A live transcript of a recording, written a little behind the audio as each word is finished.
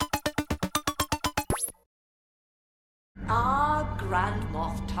Grand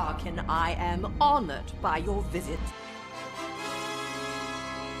Moff Tarkin, I am honored by your visit.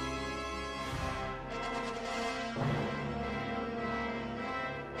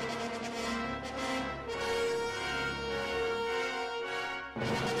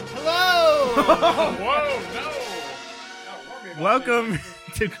 Whoa, no! Welcome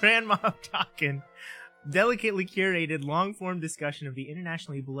to Grand Moff Talkin', delicately curated long-form discussion of the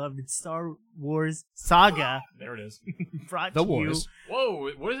internationally beloved Star Wars saga. There it is. Brought The to Wars. Whoa,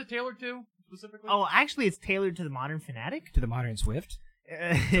 what is it tailored to specifically? you. Oh, actually, it's tailored to the modern fanatic. To the modern Swift.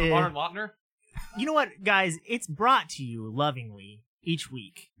 To Modern Lautner? You know what, guys? It's brought to you lovingly each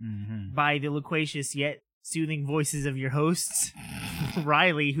week by the loquacious yet soothing voices of your hosts,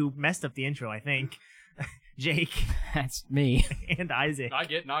 Riley, who messed up the intro, I think, Jake, That's me. and Isaac. I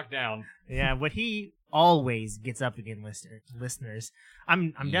get knocked down. Yeah, what he always gets up again, listeners.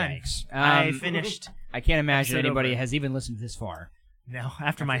 I'm done. Yikes. I finished. I can't imagine Episode anybody over. has even listened this far. No,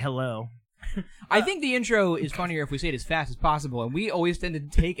 after my hello. I think the intro is funnier if we say it as fast as possible, and we always tend to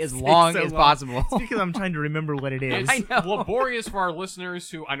take as long so as long. possible. It's because I'm trying to remember what it is. It's I know. laborious for our listeners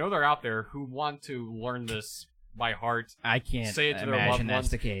who, I know they're out there, who want to learn this by heart. I can't Say it to their imagine loved that's ones.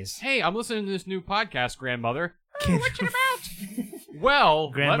 the case. Hey, I'm listening to this new podcast, Grandmother. Kid- What's it about? Well,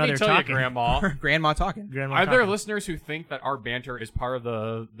 let Grandmother me tell talking. you, Grandma. Grandma talking. Grandma Are there talking. listeners who think that our banter is part of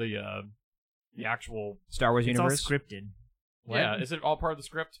the actual? Star Wars It's all universe. scripted. Yeah, is it all part of the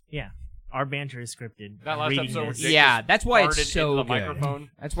script? Yeah, our banter is scripted. That I'm last reading episode this. was Jake Yeah, just that's why farted it's so into the good. microphone.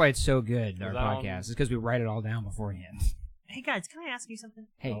 That's why it's so good, our that on? podcast. It's because we write it all down beforehand. Hey guys, can I ask you something?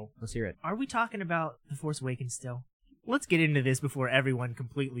 Hey, Oh. let's hear it. Are we talking about The Force Awakens still? Let's get into this before everyone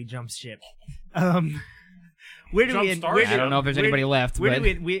completely jumps ship. Where do Jump we end? start? Where I don't know if there's anybody left, Where but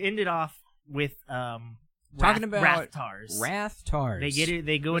did we ended off with talking about Rathtars. Rathtars. They get it.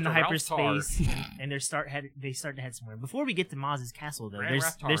 They go into Mr. Ralph hyperspace and they start to head somewhere. Before we get to Maz's castle, though, Grand there's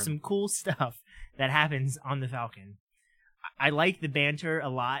Rathtars. some cool stuff that happens on the Falcon. I like the banter a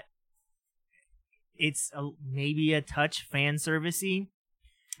lot. It's maybe a touch fan servicey,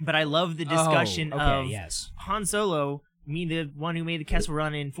 but I love the discussion of yes. Han Solo, me the one who made the Kessel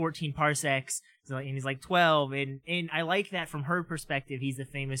Run in 14 parsecs, and he's like 12, and I like that from her perspective, he's the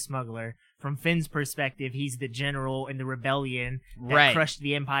famous smuggler. From Finn's perspective, he's the general in the rebellion that Right. crushed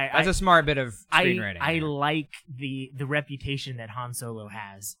the Empire. That's a smart bit of screenwriting. I there. like the reputation that Han Solo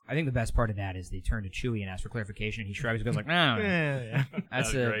has. I think the best part of that is they turn to Chewie and ask for clarification. He shrugs and goes like, no. Yeah. That's That's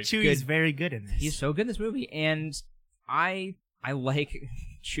a great. Chewie's good. very good in this. He's so good in this movie, and I like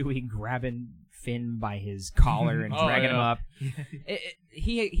Chewie grabbing Finn by his collar and Oh, dragging him yeah. up.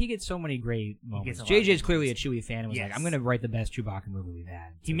 He gets so many great moments. gets a lot of JJ's good clearly a moments. Chewie fan and was Yes. like, I'm going to write the best Chewbacca movie we've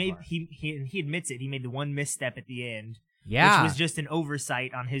had. He so made far. he admits it. He made the one misstep at the end, yeah. which was just an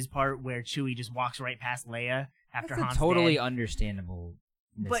oversight on his part, where Chewie just walks right past Leia after That's Han's a totally dead. understandable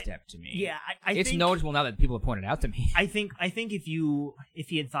But, misstep to me. Yeah, I it's think, noticeable now that people have pointed out to me. I think if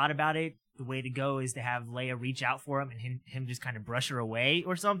he had thought about it, the way to go is to have Leia reach out for him and him just kind of brush her away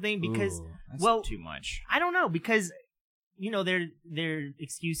or something. Because Ooh, that's well, too much. I don't know, because their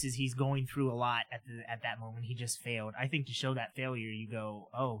excuse is he's going through a lot at that moment. He just failed. I think to show that failure, you go,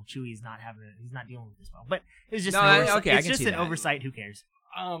 oh, Chewie's not he's not dealing with this well. But it was just No, an oversight. okay, I It's can just see an that. oversight. Who cares?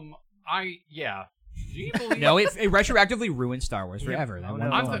 Yeah. Do you believe? No, it retroactively ruined Star Wars forever. Yeah. That Oh, one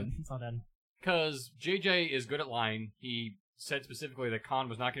no, I'm one. it's all done. Because JJ is good at lying. He said specifically that Khan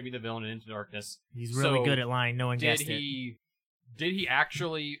was not going to be the villain in Into Darkness. He's really So, good at lying. No one Did guessed he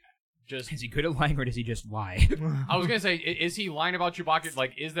actually just? Is he good at lying or does he just lie? it. I was gonna say, is he lying about Chewbacca?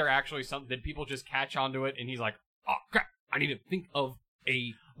 Like, is there actually something? Did people just catch onto it? And he's like, oh crap! I need to think of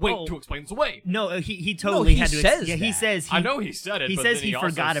a way Oh. to explain this away. No, he totally he had to. says Yeah, he that. says. I know he said it. He but says then he also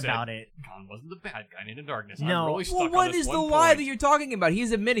forgot said about it. Khan wasn't the bad guy in Into Darkness. No. I'm really stuck Well, on what this is the one lie point. that you're talking about?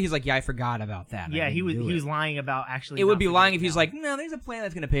 He's admitted. He's like, yeah, I forgot about that. Yeah, he was was lying about actually. It would not be lying if forgetting he's now. like, no, there's a plan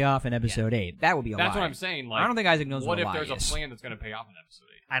that's going to pay off in episode 8. That would be a lie. That's what I'm saying. Like, I don't think Isaac knows what what a if lie there's is. a plan that's going to pay off in episode 8?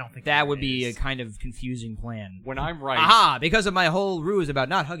 I don't think That there would be a is. kind of confusing plan. When I'm right, Aha! Because of my whole ruse about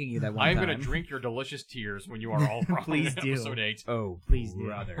not hugging you that one I'm time. going to drink your delicious tears when you are all wrong Please in do. episode 8. Oh, Please do.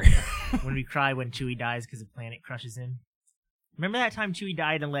 brother. when we cry when Chewie dies because a planet crushes him. Remember that time Chewie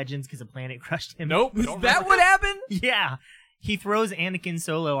died in Legends because a planet crushed him? Nope. Is don't that remember. what happened? Yeah. He throws Anakin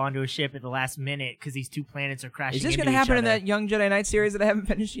Solo onto a ship at the last minute because these two planets are crashing Is this into going to each happen in other. that Young Jedi Knight series that I haven't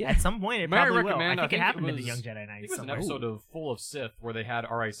finished yet? At some point, it May I probably will. recommend? I think it happened in the was- Young Jedi I Knight. think it was an somewhere. episode of Full of Sith where they had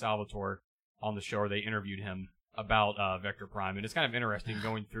R.A. Salvatore on the show, or they interviewed him about Vector Prime, and it's kind of interesting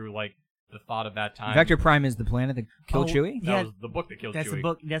going through like the thought of that time. Vector Prime is the planet that killed Oh, Chewie? That yeah, was the book that killed That's Chewie. the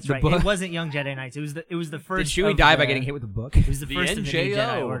book. That's The right. book? It wasn't Young Jedi Knights. It was the first. Did Chewie of die the- by getting hit with a book? It was the The first of the new NJO.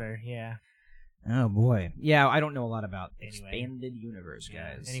 Jedi Order. Yeah. Oh boy. Yeah, I don't know a lot about Anyway. expanded universe,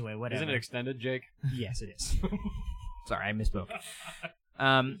 guys. Anyway, whatever. Isn't it extended, Jake? Yes, it is. Sorry, I misspoke.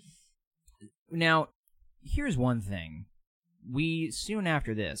 Now, here's one thing. We, soon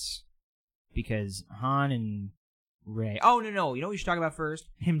after this, because Han and Rey... Oh, no. You know what we should talk about first?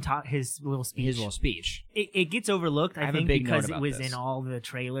 His little speech. His little speech. It gets overlooked, I have a think, big because note it about was this. in all the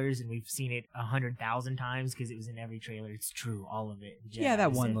trailers, and we've seen it 100,000 times because it was in every trailer. It's true, all of it. Yeah, that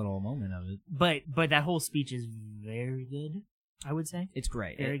Jedi one said. little moment of it. But that whole speech is very good, I would say. It's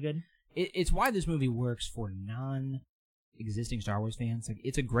great. Very good. It's why this movie works for non-existing Star Wars fans. Like,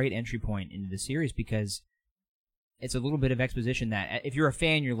 it's a great entry point into the series because it's a little bit of exposition that if you're a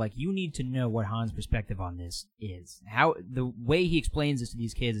fan, you're like, you need to know what Han's perspective on this is. How the way he explains this to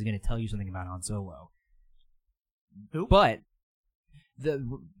these kids is going to tell you something about Han Solo. Who? But the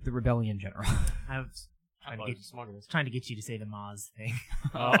rebellion general. I was I thought it was smugglers. trying to get you to say the Maz thing.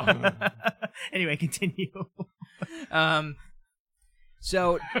 Oh. Anyway, continue.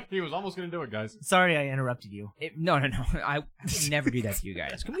 So He was almost going to do it, guys. Sorry I interrupted you. no. I would never do that to you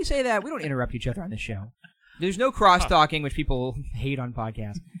guys. Can we say that? We don't interrupt each other on this show. There's no cross-talking, which people hate on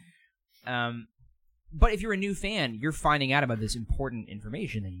podcasts. But if you're a new fan, you're finding out about this important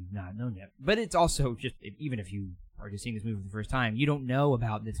information that you've not known yet. But it's also just, even if you are just seeing this movie for the first time, you don't know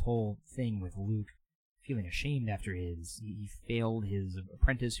about this whole thing with Luke feeling ashamed after he failed his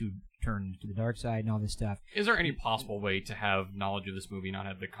apprentice who turned to the dark side and all this stuff. Is there any possible way to have knowledge of this movie and not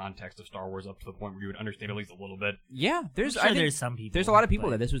have the context of Star Wars up to the point where you would understand at least a little bit? Yeah, I'm sure there's some people. There's a lot of people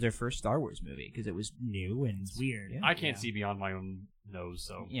but that this was their first Star Wars movie because it was new and It's weird. Yeah. I can't see beyond my own nose,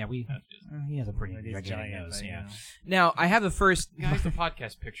 so... Yeah, that's just- he has a pretty It is gigantic giant, nose. but, Yeah. you know. Now I have the first. Guys, the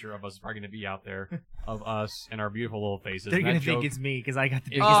podcast picture of us is probably going to be out there of us and our beautiful little faces. They're And gonna that think joke- it's me because I got the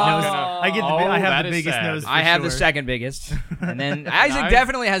is biggest not nose. gonna- I that have the is biggest sad. nose. I for have the sure. second biggest, and then Isaac I-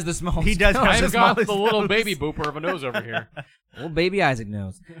 definitely has the smallest. He does have nose. the I've got the smallest little nose. baby booper of a nose over here. Little baby Isaac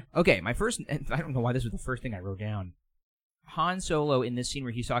nose. Okay, my first. I don't know why this was the first thing I wrote down. Han Solo in this scene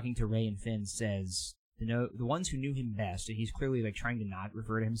where he's talking to Rey and Finn says, the ones who knew him best, and he's clearly like trying to not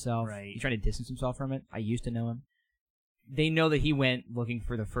refer to himself. Right. He's trying to distance himself from it. I used to know him. They know that he went looking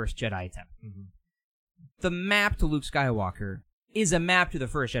for the first Jedi Temple. Mhm. The map to Luke Skywalker is a map to the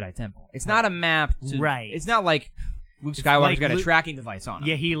first Jedi Temple. It's not a map to. Right. It's not like Luke It's Skywalker's like got a Luke- tracking device on him.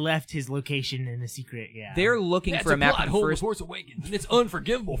 Yeah, he left his location in a secret. Yeah, They're looking for a map to the first. Force Awakens, and it's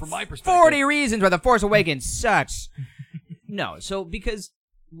unforgivable from my perspective. 40 reasons why The Force Awakens sucks. No, so because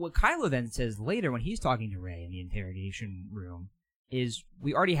what Kylo then says later when he's talking to Rey in the interrogation room is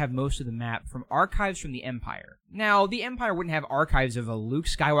we already have most of the map from archives from the Empire. Now, the Empire wouldn't have archives of a Luke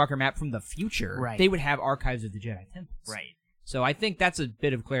Skywalker map from the future. Right. They would have archives of the Jedi Temples. right. So I think that's a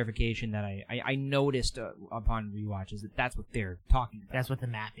bit of clarification that I noticed upon rewatch is that that's what they're talking about. That's what the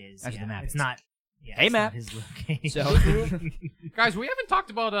map is. That's what yeah. the map It's is. not. Yeah, Hey, it's map. Not his location. So Guys, we haven't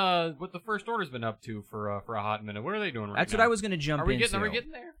talked about what the First Order's been up to for a hot minute. What are they doing right that's now? what I was going to jump Are we into.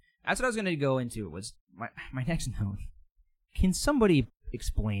 getting there? That's what I was going to go into. Was my next note. Can somebody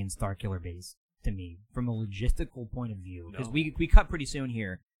explain Starkiller Base to me from a logistical point of view? Because No. we cut pretty soon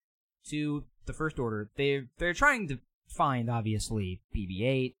here to the First Order. They're trying to find, obviously,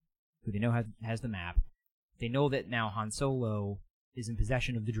 BB-8, who they know has the map. They know that now Han Solo is in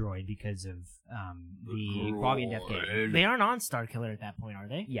possession of the droid because of the Quavian Death Gate. They aren't on Starkiller at that point, are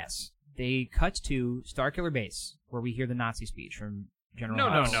they? Yes. They cut to Starkiller Base, where we hear the Nazi speech from General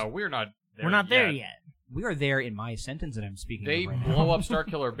Hux. No, we're not there We're not there yet. We are there in my sentence that I'm speaking They of right blow now. up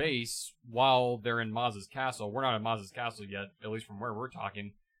Starkiller Base while they're in Maz's castle. We're not in Maz's castle yet, at least from where we're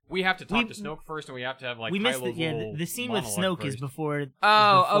talking. We have to talk to Snoke first, and we have to have like we missed Kylo's little the scene with monologue Snoke is first. before.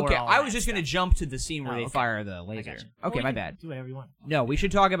 Oh, before okay. all I was that just going to stuff. jump to the scene where Oh, they okay. fire the I laser. gotcha. Okay, Well, my you bad. can do whatever you want. No, we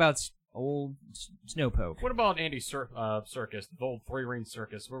should talk about old Snowpoke. What about Andy Serkis, the old three-ring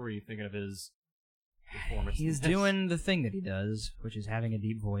circus? What were you thinking of his performance? He's doing the thing that he does, which is having a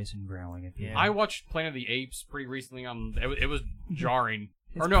deep voice and growling at people. Yeah. I watched Planet of the Apes pretty recently. It was jarring.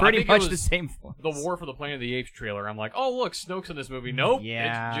 It's or no, pretty I think much it the was same voice. the War for the Planet of the Apes trailer. I'm like, oh look, Snoke's in this movie. Nope,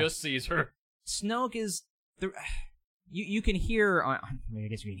 Yeah. it's just Caesar. Snoke is the. You can hear on. I mean, I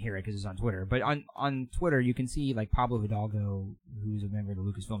guess you can hear it because it's on Twitter. But on Twitter, you can see like Pablo Hidalgo, who's a member of the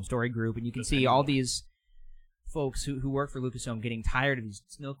Lucasfilm Story Group, and you can see all these folks who work for Lucasfilm getting tired of these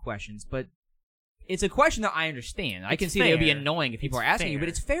Snoke questions. But it's a question that I understand. I It's can see that it would be fair. annoying if people It's are asking you, fair. but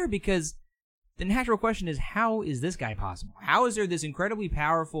it's fair because the natural question is, how is this guy possible? How is there this incredibly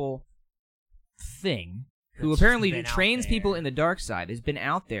powerful thing who That's apparently been out trains people there. in the dark side, has been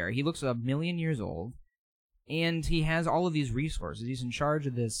out there? He looks 1,000,000 years old, and he has all of these resources. He's in charge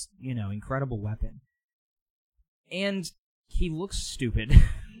of this, incredible weapon. And he looks stupid.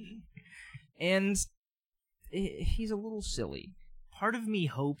 and he's a little silly. Part of me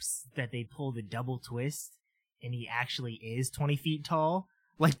hopes that they pull the double twist and he actually is 20 feet tall.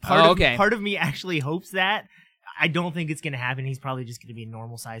 Like, part of me actually hopes that. I don't think it's going to happen. He's probably just going to be a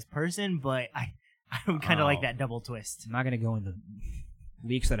normal-sized person, but I would kind of like that double twist. I'm not going to go into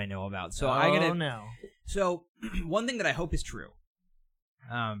leaks that I know about. So no. So, one thing that I hope is true.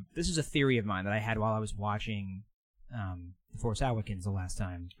 This is a theory of mine that I had while I was watching The Force Awakens the last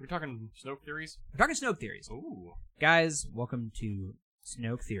time. We're talking Snoke theories? We're talking Snoke theories. Ooh. Guys, welcome to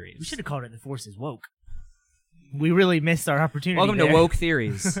Snoke Theories. We should have called it The Force is Woke. We really missed our opportunity. Welcome there. to Woke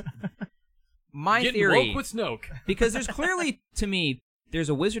Theories. My Getting theory, woke with Snoke. because there's clearly, to me, there's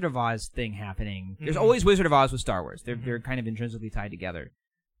a Wizard of Oz thing happening. There's always Wizard of Oz with Star Wars. They're kind of intrinsically tied together.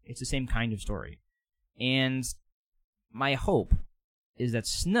 It's the same kind of story. And my hope is that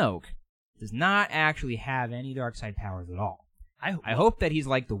Snoke does not actually have any dark side powers at all. I hope that he's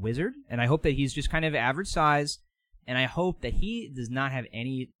like the Wizard, and I hope that he's just kind of average size, and I hope that he does not have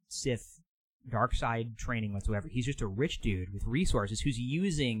any Sith dark side training whatsoever. He's just a rich dude with resources who's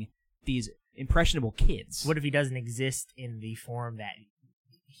using these impressionable kids. What if he doesn't exist in the form that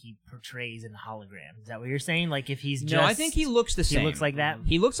he portrays in the hologram? Is that what you're saying? Like, if he's just... No, I think he looks the same. He looks like that?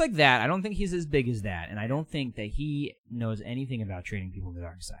 He looks like that. I don't think he's as big as that, and I don't think that he knows anything about training people in the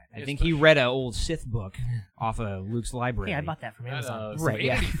dark side. I think he read an old Sith book off of Luke's library. Yeah, I bought that from Amazon. Right,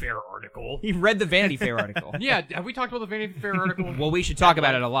 Vanity Fair article. He read the Vanity Fair article. Yeah, have we talked about the Vanity Fair article? Well, we should talk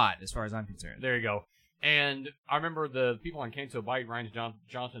about it a lot, as far as I'm concerned. There you go. And I remember the people on Canto Bight, Ryan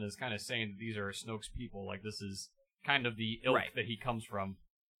Johnson is kind of saying that these are Snoke's people. Like, this is kind of the ilk that he comes from.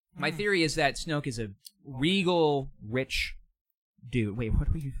 My theory is that Snoke is a regal, rich dude. Wait,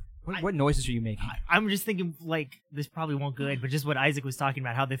 what noises are you making? I'm just thinking, like, this probably won't good, but just what Isaac was talking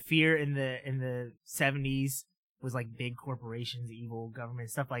about, how the fear in the 70s was like big corporations, evil government,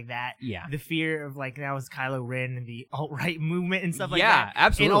 stuff like that. Yeah. The fear of, like, now is Kylo Ren and the alt-right movement and stuff like that. Yeah,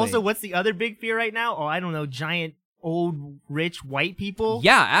 absolutely. And also, what's the other big fear right now? Oh, I don't know, giant, old, rich, white people?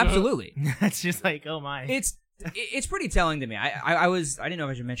 Yeah, absolutely. That's just like, oh my. It's pretty telling to me. I didn't know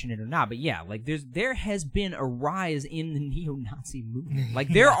if I should mention it or not, but yeah, like there has been a rise in the neo-Nazi movement. Like,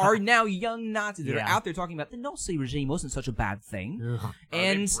 there are now young Nazis that are out there talking about the Nazi regime wasn't such a bad thing.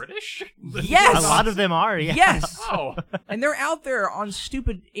 And are they British? Yes, a lot of them are. Yeah. Yes. Oh. And they're out there on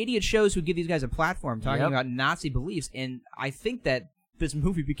stupid idiot shows who give these guys a platform talking about Nazi beliefs. And I think that this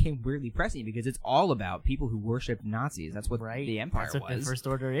movie became weirdly pressing because it's all about people who worship Nazis. That's what the Empire That's what the First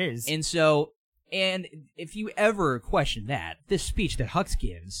Order is. And if you ever question that, this speech that Hux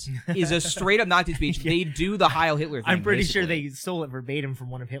gives is a straight-up Nazi speech. They do the Heil Hitler thing. I'm pretty basically. sure they stole it verbatim from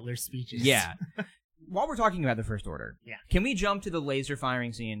one of Hitler's speeches. Yeah. While we're talking about the First Order, yeah, can we jump to the laser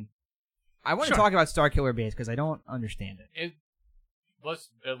firing scene? I want to talk about Starkiller Base because I don't understand it. Let's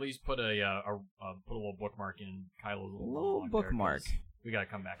at least put a little bookmark in Kylo's little bookmark. We gotta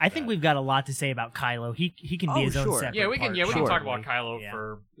come back. I think we've got a lot to say about Kylo. He can be his own separate. Yeah, we can. part, Yeah, we can probably. talk about Kylo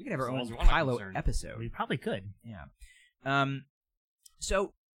for. We can have our as long own as we want to Kylo concern. episode. We probably could. Yeah.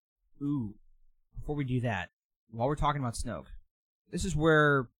 So, before we do that, while we're talking about Snoke, this is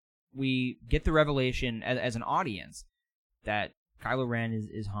where we get the revelation as an audience that Kylo Ren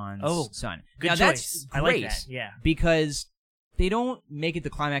is Han's son. Good now, choice. That's great, I like that. Yeah. Because they don't make it the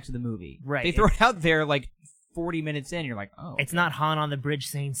climax of the movie. Right. They throw it out there like 40 minutes in. You're like, oh. It's not Han on the bridge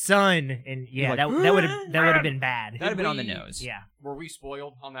saying "son," and yeah, like, that would have been bad. That would have been on the nose. Yeah. Were we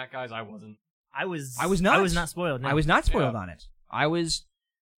spoiled on that, guys? I wasn't. I was not. I was not spoiled. No. I was not spoiled on it. I was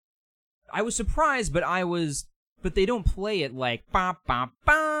surprised, but they don't play it like ba ba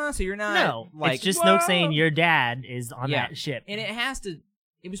ba. So you're not. No, like, it's just whoa! Snoke saying your dad is on that ship, and it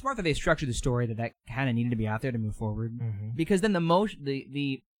was smart that they structured the story that kind of needed to be out there to move forward, because then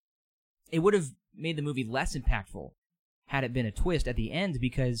it would have made the movie less impactful had it been a twist at the end,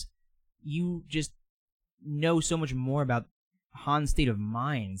 because you just know so much more about Han's state of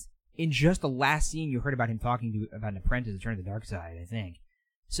mind in just the last scene you heard about him talking about an apprentice to turn to the dark side, I think.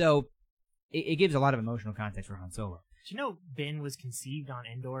 So it gives a lot of emotional context for Han Solo. Did you know Ben was conceived on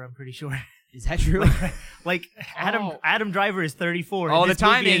Endor? I'm pretty sure. Is that true? like Adam Driver is 34. Oh, and the this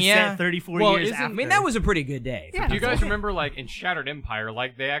movie timing, is yeah. set 34 years after. I mean, that was a pretty good day. Yeah. Do you guys remember, like, in Shattered Empire,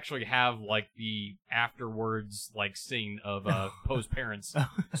 like, they actually have, like, the afterwards, like, scene of Poe's parents.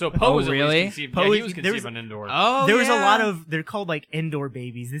 So Poe was at least conceived. Poe he was conceived on Endor. Oh, there was a lot of, they're called, like, Endor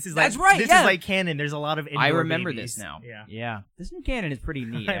babies. This is like, that's right, This is like canon. There's a lot of Endor I remember babies. this now. Yeah. This new canon is pretty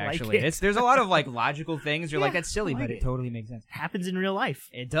neat, I like actually. it. There's a lot of, like, logical things. You're like, that's silly, I like but it totally makes sense. Happens in real life.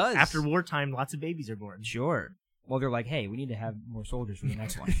 It does. After wartime, lots of babies are born. Sure. Well, they're like, hey, we need to have more soldiers for the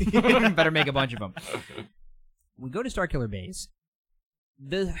next one. Better make a bunch of them. We go to Starkiller Base.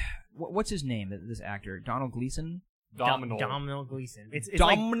 what's his name? This actor, Donald Gleason. Domino Gleason. It's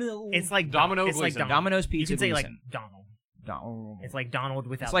Domino. Like it's like Domino it's like Gleason. Domino's Pizza. You can say Gleason. like Donald. It's like Donald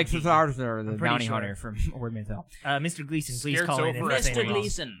without. It's like the G. the pretty bounty sure. hunter from Word Mantel. Mr. Gleason, please Scared call so in. if for I it. say Mr. anything wrong.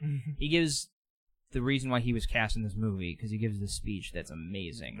 Gleason. He gives the reason why he was cast in this movie because he gives this speech that's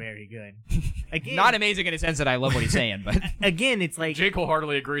amazing. Very good. Again, Not amazing in the sense that I love what he's saying, but again, it's like Jake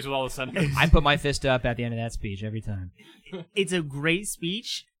wholeheartedly agrees with all the sentiments. I put my fist up at the end of that speech every time. it's a great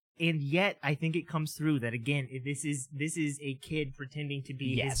speech, and yet I think it comes through that again, this is a kid pretending to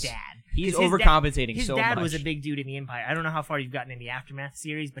be Yes. his dad. He's 'Cause overcompensating His so dad much. was a big dude in the Empire. I don't know how far you've gotten in the Aftermath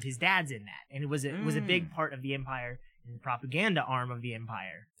series, but his dad's in that, and it was a big part of the Empire and the propaganda arm of the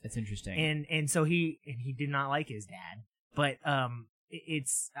Empire. That's interesting. And so he did not like his dad, but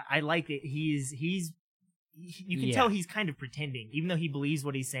I like that you can tell he's kind of pretending, even though he believes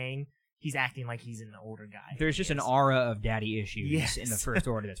what he's saying. He's acting like he's an older guy. There's just an aura of daddy issues Yes. in the First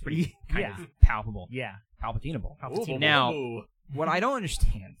Order that's pretty kind Yeah. of palpable. Yeah. Palpatineable. Ooh, Now, ooh. what I don't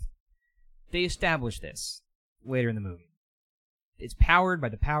understand, they established this later in the movie. It's powered by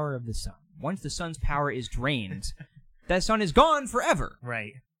the power of the sun. Once the sun's power is drained, that sun is gone forever.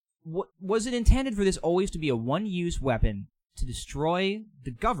 Right. Was it intended for this always to be a one-use weapon to destroy the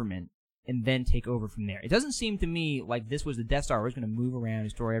government and then take over from there? It doesn't seem to me like this was the Death Star. We're just going to move around and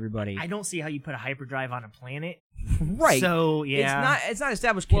destroy everybody. I don't see how you put a hyperdrive on a planet. Right. So, yeah. It's not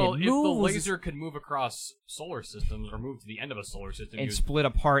established. Can Well, it if the move? laser could move across solar systems or move to the end of a solar system, and split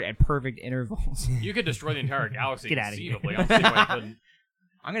apart at perfect intervals. you could destroy the entire galaxy Get outta here. conceivably. I don't see why you couldn't.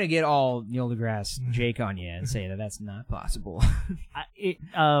 I'm going to get all Neil deGrasse Jake on you and say that that's not possible.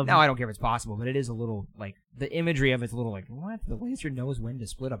 No, I don't care if it's possible, but it is a little, like, the imagery of it's a little like, what? The laser knows when to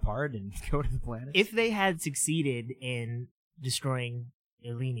split apart and go to the planet? If they had succeeded in destroying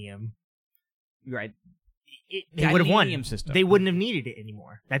Elenium, Right. they would have won. Titanium system. They wouldn't have needed it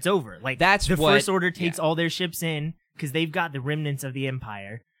anymore. That's over. Like That's the what- First Order takes yeah. all their ships in because they've got the remnants of the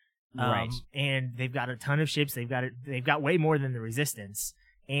Empire, Right. And they've got a ton of ships. They've got way more than the Resistance,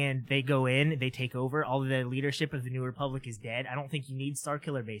 and they go in, they take over. All of the leadership of the New Republic is dead. I don't think you need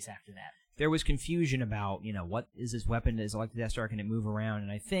Starkiller Base after that. There was confusion about, what is this weapon? Is it like the Death Star? Can it move around?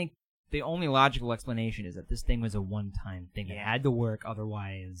 And I think the only logical explanation is that this thing was a one-time thing. It had to work,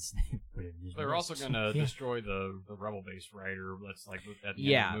 otherwise... They're also going to destroy the rebel base, right? Or that's like at the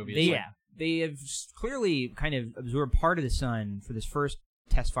end Yeah, of the movie. they have clearly kind of absorbed part of the sun for this first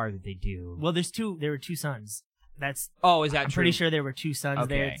test fire that they do. Well, there were two suns. Oh, is that I'm true? pretty sure there were two suns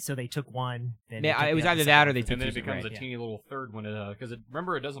there, Okay. so they took one. Then Yeah, they took it was the either other that sun. or they took And then it two, becomes right, a teeny little third one, because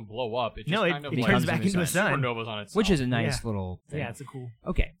remember, it doesn't blow up. It just No, kind of it like turns becomes back into a sun. supernovas on itself. which is a nice Yeah. little thing. Yeah, it's a cool.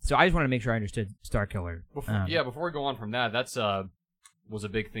 Okay, so I just want to make sure I understood Starkiller. Before we go on from that, that's was a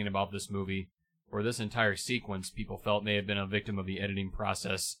big thing about this movie, where this entire sequence people felt may have been a victim of the editing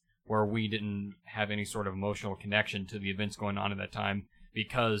process, where we didn't have any sort of emotional connection to the events going on at that time,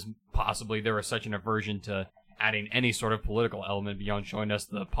 because possibly there was such an aversion to adding any sort of political element beyond showing us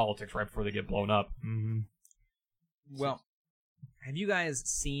the politics right before they get blown up. Mm-hmm. Well, have you guys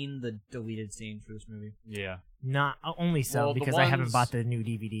seen the deleted scenes for this movie? Yeah. Not only so Well, the because I haven't ones- bought the new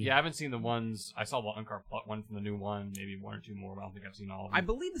DVD. Yeah, I haven't seen the ones. I saw the Uncut Plot one from the new one, maybe one or two more, but I don't think I've seen all of them. I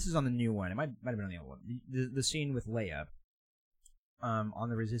believe this is on the new one. It might have been on the old one. The scene with Leia on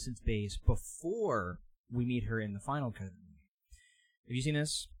the Resistance base before we meet her in the final cut of the movie. Have you seen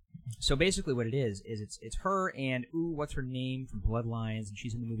this? So basically what it is it's her and, what's her name from Bloodlines, and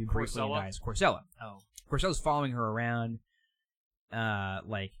she's in the movie briefly and Corcella? dies. Corcella. Oh. Corcella's following her around,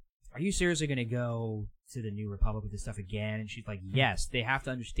 like, are you seriously going to go to the New Republic with this stuff again? And she's like, yes, they have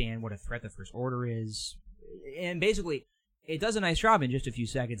to understand what a threat the First Order is. And basically, it does a nice job in just a few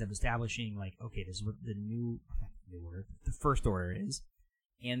seconds of establishing, like, okay, this is what the First Order is.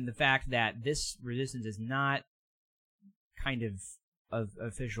 And the fact that this resistance is not kind of an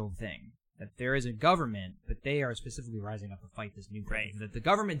official thing. That there is a government, but they are specifically rising up to fight this new thing that the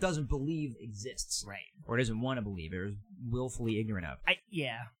government doesn't believe exists. Right. Or doesn't want to believe, or is willfully ignorant of.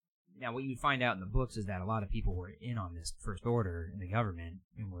 Yeah. Now, what you find out in the books is that a lot of people were in on this First Order in the government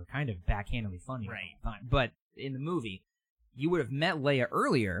and were kind of backhandedly funding it all the time. But in the movie, you would have met Leia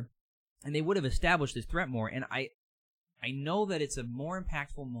earlier, and they would have established this threat more. And I know that it's a more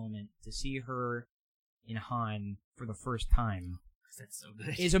impactful moment to see her in Han for the first time. That's so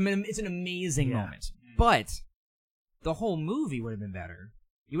good. It's an amazing moment. But the whole movie would have been better.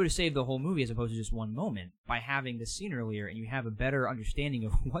 You would have saved the whole movie as opposed to just one moment by having this scene earlier, and you have a better understanding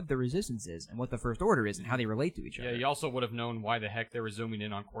of what the Resistance is and what the First Order is and how they relate to each other. Yeah, you also would have known why the heck they were zooming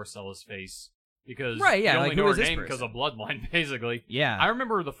in on Corcella's face. Because you only like, know who her is this name person? because of Bloodline, basically. Yeah. I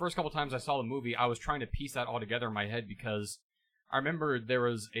remember the first couple times I saw the movie, I was trying to piece that all together in my head because I remember there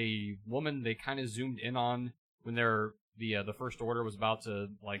was a woman they kind of zoomed in on when the First Order was about to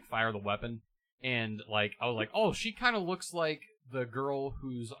like fire the weapon, and like I was like, oh, she kind of looks like the girl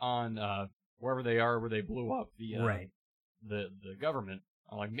who's on wherever they are where they blew up the government.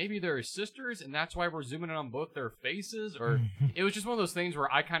 I'm like, maybe they're sisters, and that's why we're zooming in on both their faces, or it was just one of those things where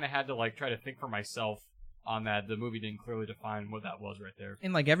I kind of had to like try to think for myself on that. The movie didn't clearly define what that was right there.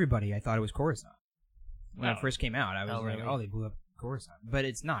 And like everybody, I thought it was Coruscant. When it first came out, I was like, really? oh, they blew up Coruscant. But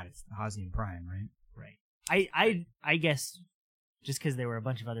it's not. It's Hosnian Prime, right? Right. I guess just because there were a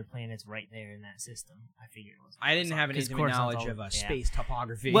bunch of other planets right there in that system, I figured it was. I didn't have any Coruscant's knowledge all- of space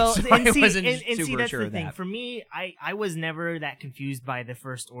topography. Well, so and I see, wasn't and super see, that's sure the of thing. that. For me, I was never that confused by the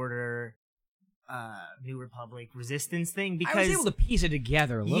First Order, New Republic Resistance thing because I was able to piece it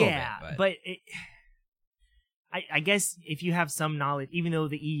together a little bit. but I guess if you have some knowledge, even though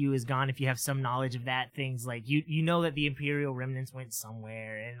the EU is gone, if you have some knowledge of that, things like you know that the Imperial remnants went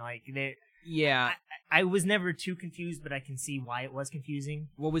somewhere, and like they. Yeah. I was never too confused, but I can see why it was confusing.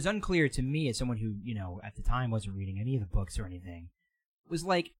 What was unclear to me as someone who, at the time wasn't reading any of the books or anything, was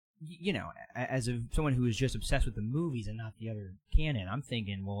like, someone who was just obsessed with the movies and not the other canon, I'm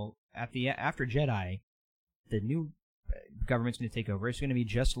thinking, well, after Jedi, the new government's going to take over. It's going to be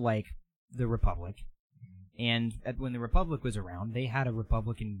just like the Republic. And when the Republic was around, they had a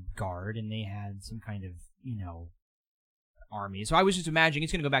Republican Guard, and they had some kind of, army. So I was just imagining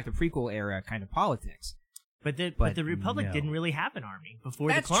it's going to go back to prequel era kind of politics. But the Republic didn't really have an army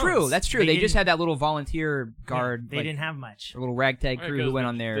before the clones. That's true. They just had that little volunteer guard. They didn't have much. A little ragtag crew who went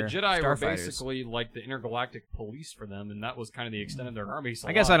on their The Jedi were starfighters. basically like the intergalactic police for them, and that was kind of the extent of their army. So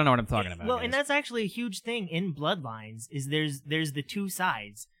I guess I don't know what I'm talking about. Well, guys. and that's actually a huge thing in Bloodlines. Is there's the two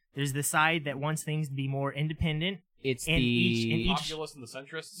sides. There's the side that wants things to be more independent. It's and the populist and the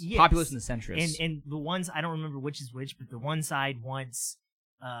centrists. Yes. populist and the centrists. And the ones, I don't remember which is which, but the one side wants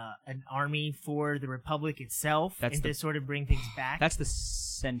an army for the Republic itself to sort of bring things back. That's the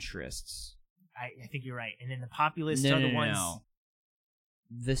centrists. I think you're right. And then the populists are the ones. No.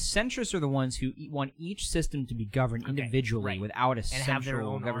 The centrists are the ones who want each system to be governed individually without a central have their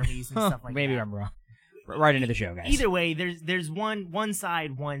own government. armies and stuff like Maybe that. I'm wrong. Right into the show, guys. Either way, there's one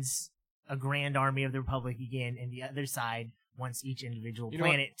side wants a grand army of the Republic again, and the other side wants each individual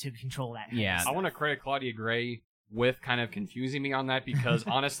planet to control that. Yeah. I want to credit Claudia Gray with kind of confusing me on that because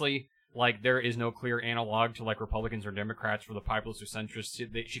honestly, like there is no clear analog to like Republicans or Democrats for the populist or centrists.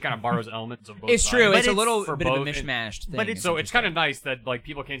 She kind of borrows elements of both. It's sides. true. But It's a little for bit of a both, mishmashed thing. but it's- So it's kind of nice that like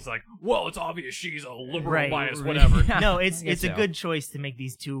people can't say like, well, it's obvious she's a liberal Right. bias, whatever. No, it's guess a so. good choice to make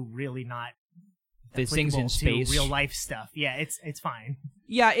these two really not the things in applicable to space. real life stuff. Yeah, it's fine.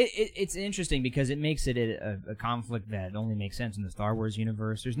 Yeah, it's interesting because it makes it a conflict that only makes sense in the Star Wars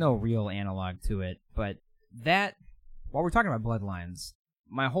universe. There's no real analog to it. But that, while we're talking about Bloodlines,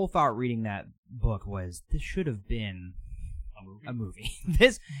 my whole thought reading that book was this should have been a movie.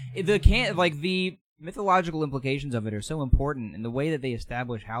 The mythological implications of it are so important, and the way that they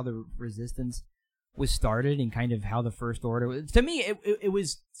establish how the Resistance was started and kind of how the First Order was, to me it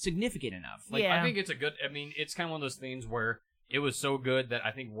was significant enough. Like, Yeah. I think it's a good. I mean, it's kind of one of those things where it was so good that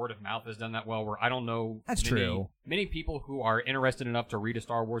I think word of mouth has done that well. Where I don't know. That's true. Many people who are interested enough to read a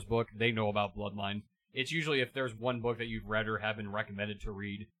Star Wars book, they know about Bloodline. It's usually if there's one book that you've read or have been recommended to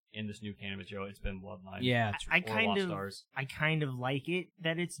read in this new canon material, it's been Bloodline. Yeah, I Or Lost Stars. kind of like it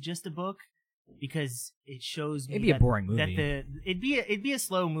that it's just a book because it shows me It'd be a that- boring movie. That it'd be a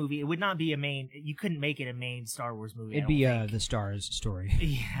slow movie. It would not be a main. You couldn't make it a main Star Wars movie. it'd I be don't think. the Stars story.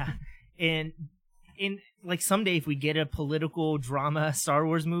 Yeah, and like someday if we get a political drama Star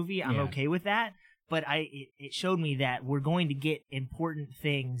Wars movie, I'm Yeah. okay with that. But it showed me that we're going to get important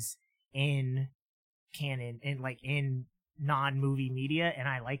things in canon and like in non-movie media, and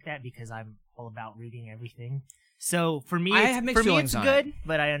I like that because I'm all about reading everything. So for me, I have mixed feelings it's on good, it.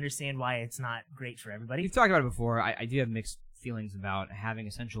 but I understand why it's not great for everybody. We've talked about it before. I do have mixed feelings about having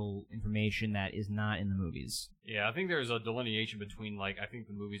essential information that is not in the movies. Yeah, I think there's a delineation between like I think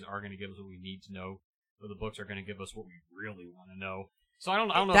the movies are going to give us what we need to know, but the books are going to give us what we really want to know. So I don't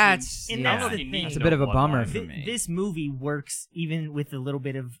know. That's if you, and I don't know that's if the you thing. need That's to a bit know of a bummer Bloodline. for me. This movie works even with a little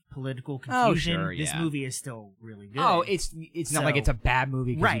bit of political Oh, confusion. sure, This yeah. movie is still really good. Oh, it's not like So- it's a bad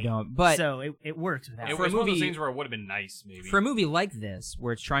movie because right. you don't. But so it works with that. It for a was one of those movie- things where it would have been nice, maybe. for a movie like this,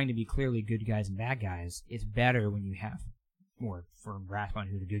 where it's trying to be clearly good guys and bad guys, it's better when you have more firm grasp on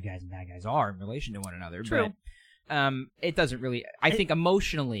who the good guys and bad guys are in relation to one another. True. But it doesn't really. I think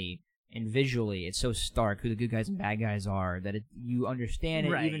emotionally and visually, it's so stark who the good guys and bad guys are that you understand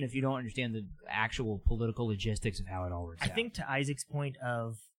it, Right. even if you don't understand the actual political logistics of how it all works I out. think to Isaac's point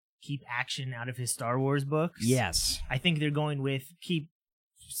of keep action out of his Star Wars books. Yes. I think they're going with keep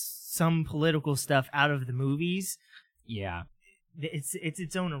some political stuff out of the movies. Yeah. It's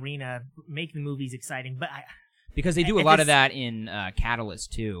its own arena. Make the movies exciting, but Because they do a lot of that in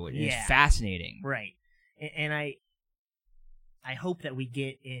Catalyst too. It's fascinating. Right. And I hope that we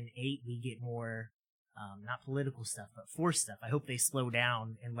get in 8, we get more, not political stuff, but Force stuff. I hope they slow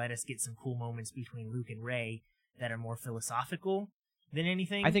down and let us get some cool moments between Luke and Rey that are more philosophical than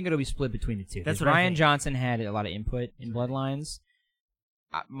anything. I think it'll be split between the two. That's what I Ryan think. Johnson had a lot of input in Bloodlines.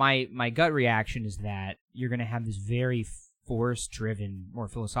 My gut reaction is that you're going to have this very Force-driven, more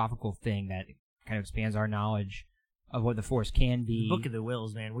philosophical thing that kind of expands our knowledge of what the Force can be. Book of the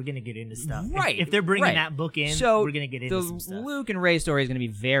Wills, man. We're going to get into stuff. Right. If they're bringing right. that book in, so we're going to get into some the stuff. Luke and Rey story is going to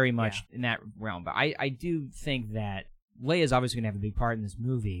be very much in that realm. But I do think that Leia is obviously going to have a big part in this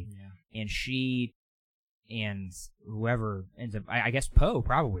movie. Yeah. And she and whoever ends up, I guess Poe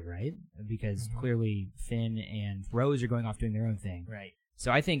probably, right? Because clearly Finn and Rose are going off doing their own thing. Right.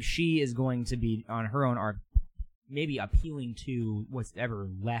 So I think she is going to be on her own arc, maybe appealing to what's ever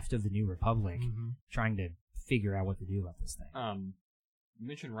left of the New Republic, trying to figure out what to do about this thing. You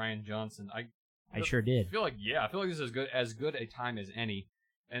mentioned Ryan Johnson. I sure did. I feel like this is as good a time as any.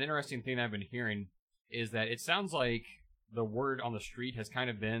 An interesting thing I've been hearing is that it sounds like the word on the street has kind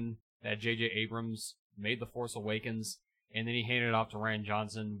of been that J.J. Abrams made The Force Awakens, and then he handed it off to Ryan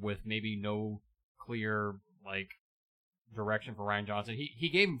Johnson with maybe no clear direction for Ryan Johnson. He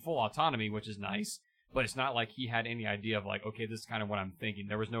gave him full autonomy, which is nice, but it's not like he had any idea of okay, this is kind of what I'm thinking.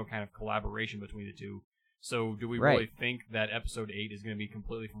 There was no kind of collaboration between the two. So do we really think that Episode 8 is going to be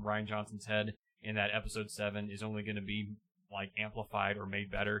completely from Ryan Johnson's head, and that Episode 7 is only going to be amplified or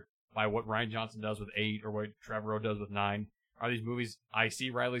made better by what Ryan Johnson does with 8 or what Trevorrow does with 9? Are these movies? I see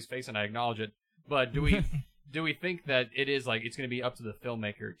Riley's face and I acknowledge it, but do we think that it is it's going to be up to the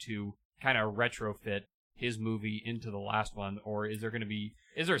filmmaker to kind of retrofit his movie into the last one, or is there some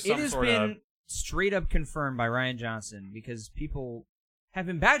It has sort been of straight up confirmed by Ryan Johnson, because people have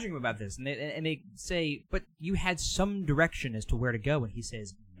been badgering him about this, and they say, but you had some direction as to where to go, and he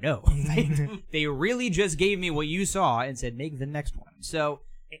says, no. They really just gave me what you saw and said, make the next one. So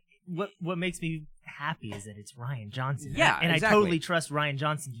what makes me happy is that it's Ryan Johnson. Yeah, and exactly. I totally trust Ryan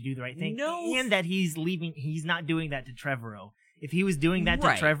Johnson to do the right thing. No. And that he's not doing that to Trevorrow. If he was doing that to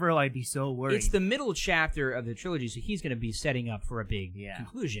Right. Trevorrow, I'd be so worried. It's the middle chapter of the trilogy, so he's going to be setting up for a big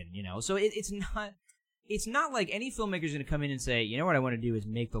conclusion, So it's not like any filmmaker's going to come in and say, you know what I want to do is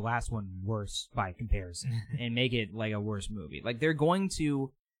make the last one worse by comparison and make it like a worse movie. They're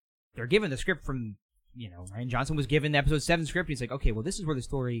given the script from, Ryan Johnson was given the Episode 7 script. He's like, okay, well, this is where the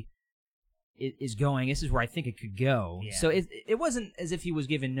story is going. This is where I think it could go. Yeah. So it wasn't as if he was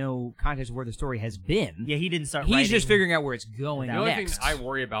given no context of where the story has been. Yeah, he didn't start He's writing. just figuring out where it's going The only next. thing I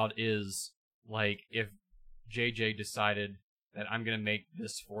worry about is if JJ decided that I'm going to make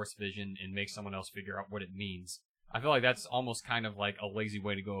this Force vision and make someone else figure out what it means. I feel like that's almost kind of like a lazy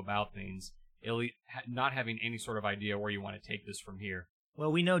way to go about things, not having any sort of idea where you want to take this from here.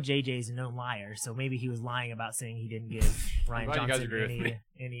 Well, we know JJ's a known liar, so maybe he was lying about saying he didn't give Ryan glad you guys Johnson agree with me.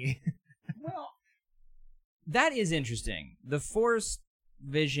 any. Well, that is interesting. The Force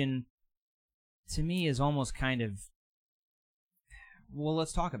vision, to me, is almost kind of... Well,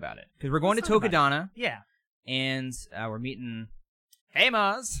 let's talk about it. Because we're going Let's to talk about Tokodana, Yeah. and we're meeting... Hey,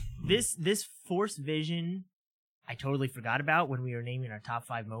 Maz! This Force vision, I totally forgot about when we were naming our top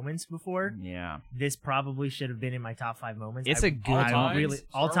 5 moments before. Yeah. This probably should have been in my top 5 moments. It's a good all-time, moment. really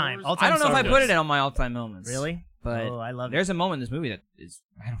Star all-time. Wars? I don't know if I Star put Wars. it on my all-time moments. Really? But Oh, I love there's it. a moment in this movie that is...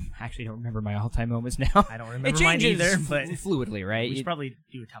 I don't remember my all-time moments now. I don't It remember mine changes either, but fluidly, right? we should probably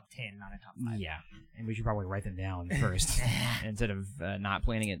do a top 10, not a top 5. Yeah. And we should probably write them down first instead of not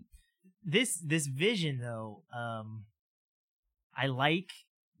planning it. This vision though, I like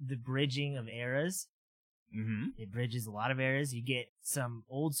the bridging of eras. Mm-hmm. It bridges a lot of eras. You get some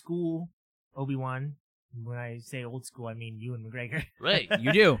old school Obi-Wan. When I say old school, I mean Ewan McGregor. Right.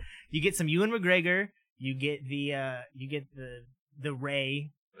 You do. You get some Ewan McGregor. You get the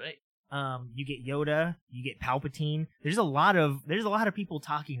Rey. Right. You get Yoda. You get Palpatine. There's a lot of people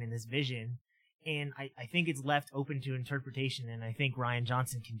talking in this vision, and I think it's left open to interpretation. And I think Ryan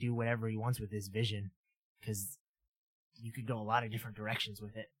Johnson can do whatever he wants with this vision, because you could go a lot of different directions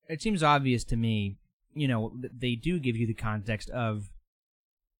with it. It seems obvious to me, they do give you the context of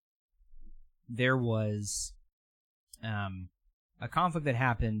there was a conflict that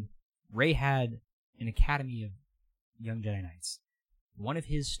happened. Rey had an academy of young Jedi Knights. One of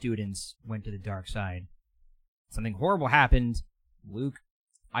his students went to the dark side. Something horrible happened. Luke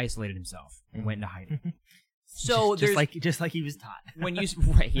isolated himself and went into hiding. So just there's just like he was taught. when you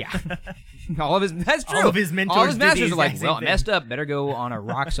right, yeah, all of his that's true. All of his mentors all of his did the masters are like, exact same well, I thing." messed up. Better go on a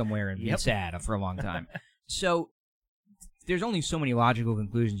rock somewhere and be Yep. sad for a long time. So there's only so many logical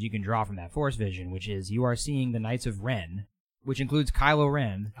conclusions you can draw from that Force vision, which is you are seeing the Knights of Ren, which includes Kylo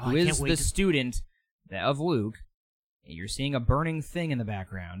Ren, Oh, who I is can't the wait to- student of Luke. And you're seeing a burning thing in the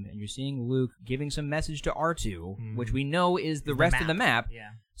background, and you're seeing Luke giving some message to R2, which we know is the rest of the map.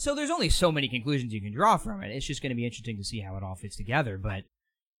 Yeah. So there's only so many conclusions you can draw from it. It's just going to be interesting to see how it all fits together. But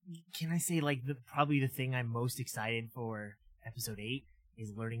Can I say like probably the thing I'm most excited for Episode 8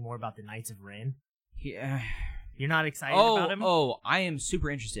 is learning more about the Knights of Ren. yeah. You're not excited about him? I am super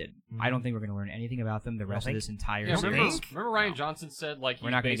interested. I don't think we're going to learn anything about them the rest of think- this entire Yeah, series. remember Ryan Johnson said like We're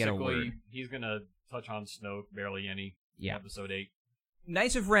he's not gonna get a basically word. he's gonna touch on Snoke barely any. Yeah. Episode 8.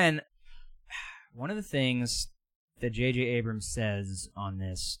 Knights of Ren, one of the things that J.J. Abrams says on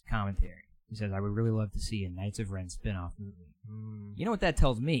this commentary, he says, I would really love to see a Knights of Ren spin-off movie. You know what that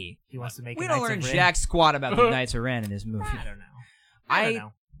tells me? He wants to make We a don't Knights learn of Ren. jack squat about the Knights of Ren in this movie. I don't know. I don't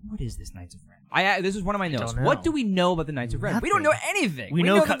know. What is this Knights of Ren? This is one of my notes. don't What know. do we know about the Knights of Ren? We don't know anything. We We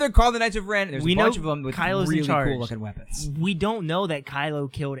know know Ky- that they're called the Knights of Ren. There's we a know bunch of them with Kylo's in really charge. cool-looking weapons. We don't know that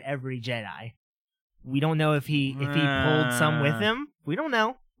Kylo killed every Jedi. We don't know if he pulled some with him. We don't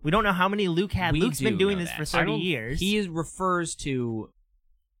know. We don't know how many Luke had. We Luke's been do doing know this that. for I 30 don't- years. He refers to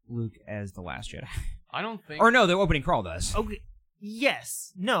Luke as the Last Jedi. I don't think. Or no, the opening crawl does. Okay.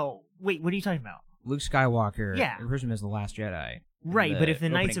 Yes. No. Wait, what are you talking about? Luke Skywalker Yeah. refers to him as the Last Jedi. in Right, but if the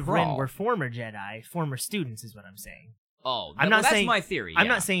Knights opening of Ren crawl- were former Jedi, former students is what I'm saying. Oh, I'm not that's saying- my theory. I'm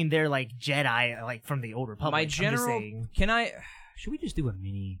yeah. not saying they're like Jedi, like from the Old Republic. My I'm just general. saying, Can I? Should we just do a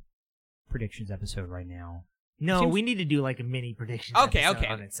mini predictions episode right now? no, Seems- we need to do like a mini prediction. Okay, episode okay.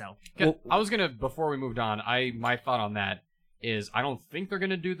 on itself. Okay, I was gonna before we moved on. My thought on that is I don't think they're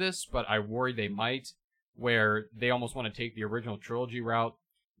gonna do this, but I worry they might, where they almost want to take the original trilogy route,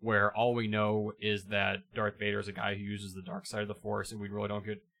 where all we know is that Darth Vader is a guy who uses the dark side of the Force, and we really don't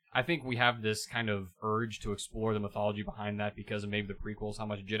get. I think we have this kind of urge to explore the mythology behind that because of maybe the prequels, how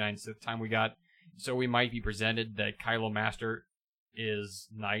much Jedi and Sith time we got. So we might be presented that Kylo Master is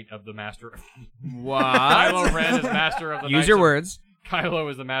Knight of the Master. What? Kylo Ren is Master of the Use Knights your of words. Kylo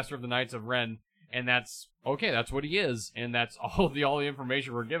is the Master of the Knights of Ren, and that's okay. That's what he is, and that's all the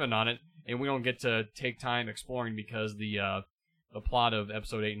information we're given on it. And we don't get to take time exploring because the plot of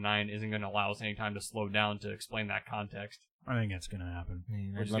Episode 8 and 9 isn't going to allow us any time to slow down to explain that context. I think that's gonna happen.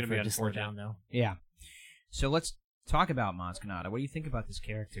 Which is I'd love gonna for be it to slow unfortunate. down though. Yeah. So let's talk about Maz Kanata. What do you think about this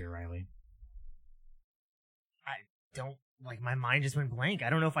character, Riley? Don't like my mind just went blank. I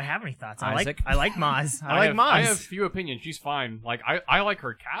don't know if I have any thoughts. Isaac? I like Maz. I like Maz. I have few opinions. She's fine. Like I like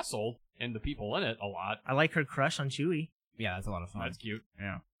her castle and the people in it a lot. I like her crush on Chewie. Yeah, that's a lot of fun. That's cute.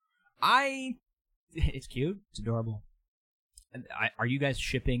 Yeah. It's cute. It's adorable. Are you guys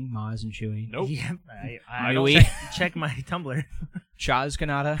shipping Maz and Chewie? Nope. Yep. I I don't check my Tumblr. Chaz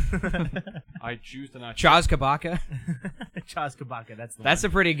Kanata? I choose to not. Chaz Kabaka? Chaz Kabaka. That's the That's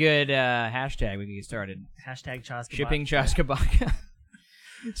one. a pretty good hashtag we can get started. Hashtag Chaz Kabaka. Shipping Chaz Kabaka.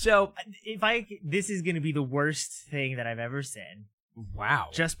 So, This is gonna be the worst thing that I've ever said. wow.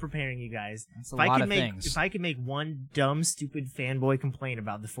 Just preparing you guys. That's a If I lot could of make things. if I could make one dumb, stupid fanboy complaint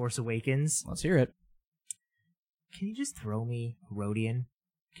about The Force Awakens, Let's hear it. can you just throw me a Rodian?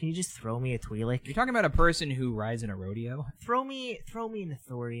 Can you just throw me a Twi'lek? You're talking about a person who rides in a rodeo? Throw me an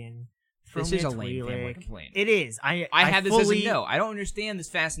Ithorian. Throw This me is a a lame fanboy Twi'lek. complaint. It is. I have this fully, as a no. I don't understand this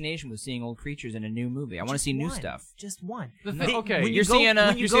fascination with seeing old creatures in a new movie. I want to Just see new one. stuff. Just one. The thing- okay, when you're go- seeing a-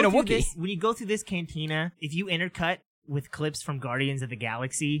 when you you're go seeing a through Wookiee. this- when you go through this cantina, if you intercut with clips from Guardians of the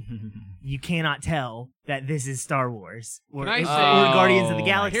Galaxy, you cannot tell that this is Star Wars or, Can I or say- Guardians of the Oh,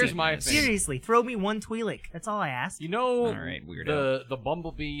 Galaxy. here's my thing. Seriously, throw me one Twi'lek. That's all I ask. You know, All right, weirdo. the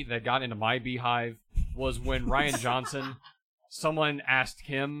bumblebee that got into my beehive was when Ryan Johnson, someone asked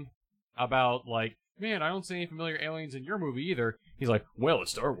him about like, man, I don't see any familiar aliens in your movie either. He's like, well,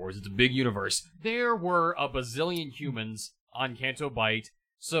 it's Star Wars. It's a big universe. There were a bazillion humans on Canto Bight,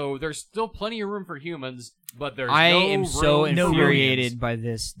 so there's still plenty of room for humans, but there's I no am so room for infuriated aliens. by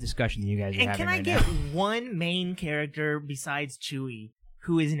this discussion that you guys are And having can I right get now. one main character besides Chewie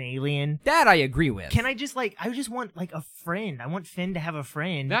who is an alien? That I agree with. Can I just I just want like a friend. I want Finn to have a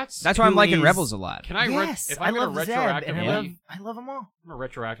friend. That's That's why I'm who liking is- Rebels a lot. Can I? yes, If I I'm love gonna Zeb, and retroactively, I love them all. I'm gonna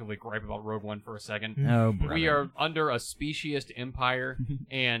retroactively gripe about Rogue One for a second. No, brother. We are under a speciest empire,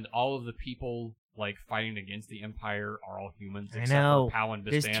 and all of the people like fighting against the empire are all humans, I except know. for Pow and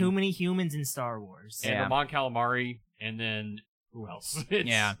There's Bistan. too many humans in Star Wars. and Yeah. Ramon Calamari, and then who else? It's-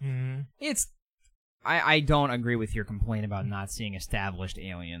 Yeah. Mhm. It's I don't agree with your complaint about not seeing established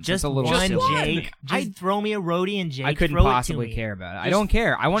aliens. Just it's a little one, silly. Jake. Just throw me a Rodian, Jake. I couldn't throw possibly it to me. care about it. I don't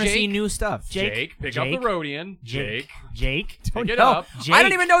care. I want to see Jake- new stuff. Jake, Pick up the Rodian. Jake. Pick it No, up. Jake. I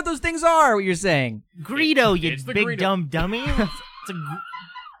don't even know what those things are. What you're saying? Greedo, you It's the big Greedo. dumb dummy.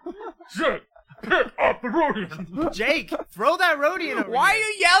 Jake, pick up the Rodian. Jake, throw that Rodian over Why are here.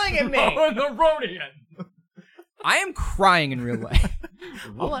 you yelling at me? Oh, the Rodian. I am crying in real life.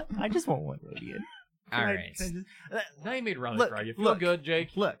 I just want one Rodian. All right. Now you made Riley Look, cry. You feel look. good,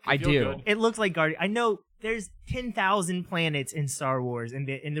 Jake? Look, You I feel do. good? it looks like Guardian. I know there's 10,000 planets in Star Wars. In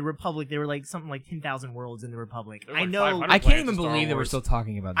the Republic, there were like something like 10,000 worlds in the Republic. There were I like know. 500 I can't planets even in Star believe that we're Wars. still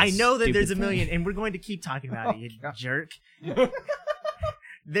talking about this. I know that there's a stupid million, thing. and we're going to keep talking about it, you God. jerk.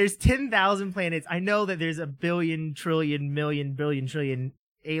 There's 10,000 planets. I know that there's a billion, trillion, million, billion, trillion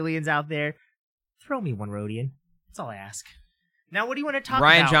aliens out there. Throw me one Rodian. That's all I ask. Now, what do you want to talk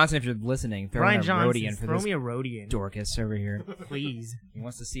Ryan about? Johnson, if you're listening, throw Ryan in a Johnson, Rodian for throw this me a Rodian. Dorcas over here. Please. He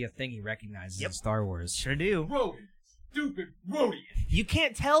wants to see a thing he recognizes Yep. in Star Wars. Sure do. Rodian. Stupid Rodian. You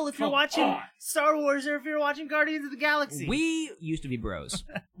can't tell if you're Come watching on. Star Wars or if you're watching Guardians of the Galaxy. We used to be bros.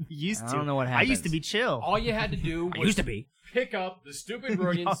 We used to. I don't know what I used to happens. be chill. All you had to do I was used to be. pick up the stupid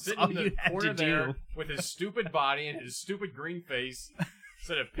Rodian That's sitting all in you the had corner to there do. with his stupid body and his stupid green face.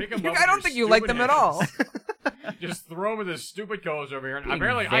 Instead of pick him up. I with don't your think you like stupid them at hands. all. Just throw him with his stupid goes over here. And Being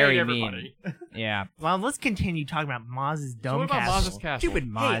apparently, I very hate everybody. mean. Yeah. Well, let's continue talking about Maz's So dumb what about castle. Maz's castle? Stupid Hey,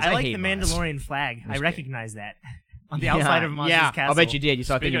 Maz. I like hate the Maz. Mandalorian flag. I Just recognize that on the outside of Maz's yeah, castle. I'll bet you did. You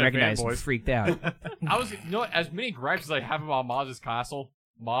saw a thing Speaking you of recognized and fanboys. freaked out. I was, as many gripes as I have about Maz's castle.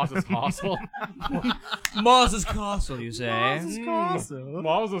 Maz's castle. Maz's castle, you say? Maz's castle.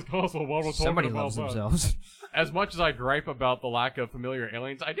 Maz's castle. What was Somebody talking loves about that? themselves. As much as I gripe about the lack of familiar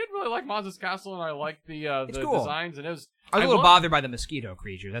aliens, I did really like Maz's castle, and I liked the It's cool. designs, and it was. I was a little love- bothered by the mosquito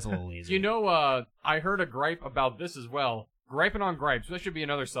creature. That's a little lazy. You know, I heard a gripe about this as well. Griping on gripes. That should be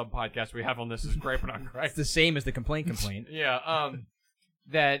another sub podcast we have on this. Is griping on it's gripes. the same as the complaint. Yeah.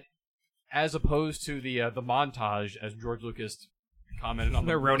 That as opposed to the montage, as George Lucas commented on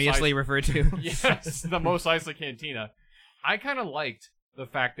the Erroneously Mos referred to. Eisley- yes, the Mos Eisley Cantina. I kind of liked the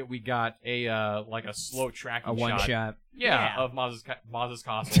fact that we got a like a slow tracking A one shot. Yeah, Yeah. of Maz's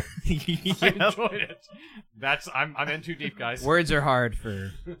castle. I enjoyed it. I'm in too deep, guys. Words are hard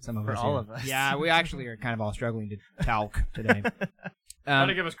for some of For us. all here. of us. Yeah, we actually are kind of all struggling to talk today.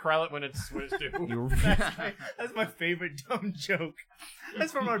 Gotta give us Krylet when it's due. you- That's my favorite dumb joke.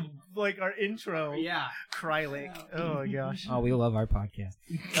 That's from our intro. yeah. Krylik. Oh my gosh. Oh, we love our podcast.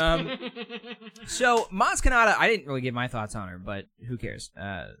 So Maz Kanata, I didn't really give my thoughts on her, but who cares?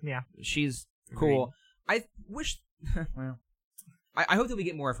 Yeah. She's cool. I wish. Well, I hope that we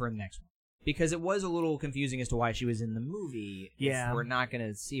get more of her in the next one because it was a little confusing as to why she was in the movie. Yeah. If we're not going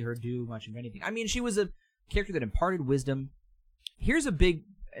to see her do much of anything. I mean, she was a character that imparted wisdom. Here's an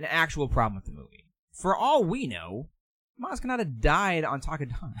actual problem with the movie. For all we know, Maz Kanata died on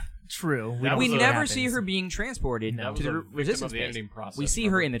Takodana. True. That We was don't a- know what never see happens. her being transported That was to the a victim resistance of the base. editing process. We see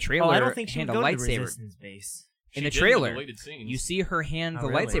her in the trailer Oh, I don't think she hand would a go to the lightsaber. resistance base. In the She did trailer, deleted scenes. you see her hand Oh, the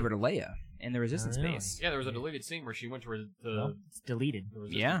really? lightsaber to Leia in the resistance really? base. Yeah, there was a deleted scene where she went to Well, it's deleted. the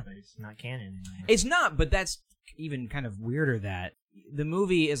resistance Yeah. base. Not canon anymore. It's not, but that's even kind of weirder that the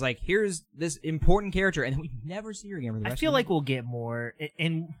movie is like, here's this important character, and then we never see her again for the I rest feel of the like we'll get more,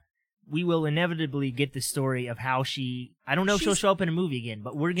 and we will inevitably get the story of how she. I don't know if she'll She's- show up in a movie again,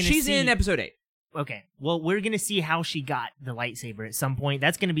 but we're gonna. She's see, in episode 8. Okay, well, we're gonna see how she got the lightsaber at some point.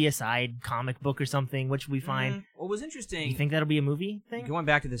 That's gonna be a side comic book or something, which we find. What was interesting, You think that'll be a movie thing? going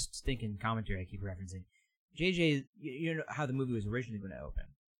back to this stinking commentary I keep referencing, JJ, you know how the movie was originally going to open,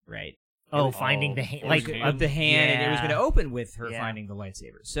 right? Oh, Oh, finding the hand, or like his hand. Of the hand, and it was Yeah. going to open with her Yeah. finding the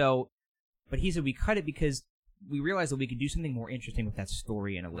lightsaber. So, but he said we cut it because we realized that we could do something more interesting with that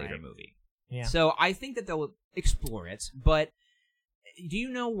story in a later Right. movie. Yeah. So I think that they'll explore it. But do you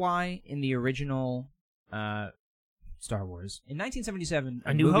know why in the original Star Wars in 1977,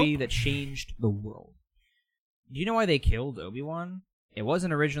 A New movie Hope? that changed the world? Do you know why they killed Obi-Wan? It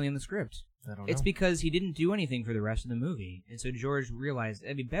wasn't originally in the script. I don't It's know. because he didn't do anything for the rest of the movie, and so George realized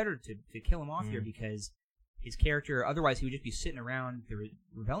it'd be better to kill him off here because his character, otherwise he would just be sitting around the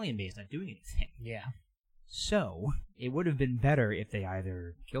rebellion base not doing anything. Yeah. So it would have been better if they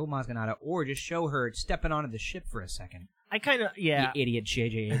either killed Maz Kanata or just show her stepping onto the ship for a second. I kind of The idiot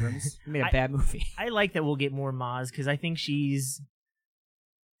J.J. Abrams He made a I- bad movie. I like that we'll get more Maz because I think she's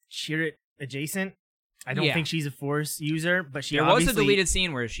Chirrut adjacent. I don't Yeah. think she's a Force user, but she There was a obviously- deleted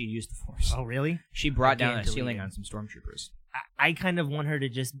scene where she used the Force. Oh, really? She brought down Again, a ceiling deleted. on some stormtroopers. I kind of want her to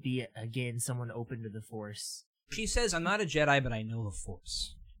just be again someone open to the Force. She says, "I'm not a Jedi, but I know the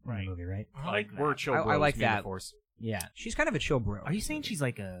Force." in the movie, right? I Like like we're that. chill I bros. like me and the that. Force. Yeah, she's kind of a chill bro. Are you saying she's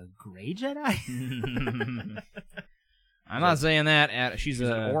like a gray Jedi? I'm not saying that. She's She's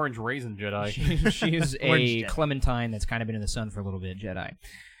a an orange raisin Jedi. she's Orange a Jedi. Clementine that's kind of been in the sun for a little bit, Jedi.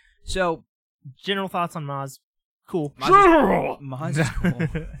 So General thoughts on Maz? Cool. Maz is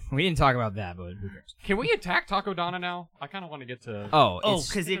cool. We didn't talk about that, but who cares? Can we attack Taco Donna now? I kind of want to get to. Oh,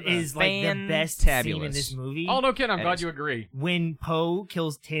 Because it is like the best scene in fantabulous. this movie. Oh no, kid! I'm That glad is- you agree. When Poe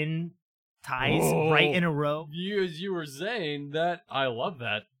kills 10 ties Whoa. right in a row. As you were saying that, I love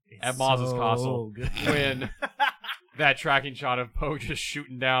that It's at Maz's so castle good. when that tracking shot of Poe just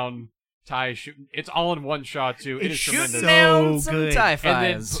shooting down ties, shooting. It's all in one shot too. It is tremendous. so down some good. TIE And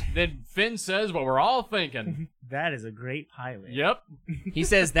fives. then Finn says what we're all thinking. That is a great pilot. Yep. He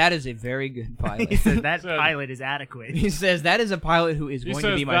says that is a very good He pilot. said that Said- pilot is adequate. He says that is a pilot who is He going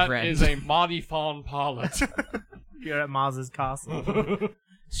says to be my that friend. is a mighty fond pilot. You're at Maz's castle.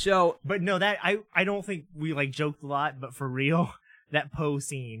 So But no, that I don't think we like joked a lot, but for real, that Poe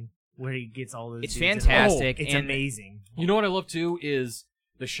scene where he gets all those it's dudes in a row, fantastic. it's and amazing. You know what I love too is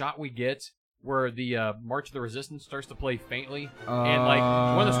the shot we get where the March of the Resistance starts to play faintly, and like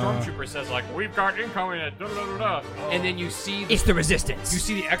one of the stormtroopers says like, "We've got incoming," and da da da da, and then you see it's the Resistance. you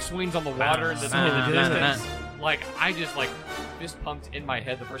see the X-wings on the water in the distance. Like I just like fist pumped in my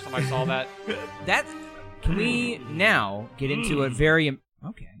head the first time I saw that. That. Can we now get into a very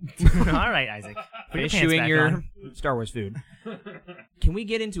okay? All right, Isaac. Put your Finish pants chewing back your on. Star Wars food. Can we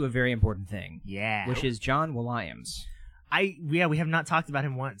get into a very important thing, Yeah. which is John Williams? we have not talked about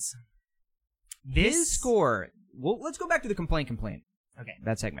him once. His score. Well, let's go back to the complaint. Okay.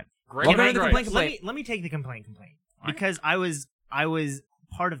 That segment. Great, Welcome great, to the great. complaint. Let me take the complaint All right. because I was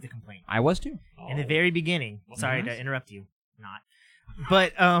part of the complaint I was too. in the very beginning. Sorry nice. to interrupt you. Not.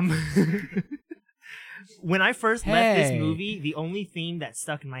 But when I first left this Hey. movie, the only theme that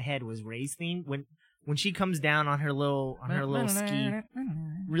stuck in my head was Rey's theme when she comes down on her little ski.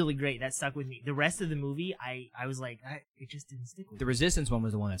 Really great. That stuck with me. The rest of the movie, I was like, it just didn't stick with The me. Resistance one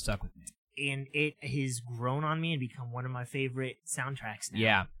was the one that stuck with me. And it has grown on me and become one of my favorite soundtracks now.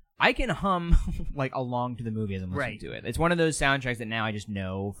 Yeah. I can hum like along to the movie as I'm listening Right. to it. It's one of those soundtracks that now I just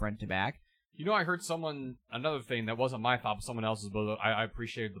know front to back. You know, I heard another thing that wasn't my thought, but someone else's, but I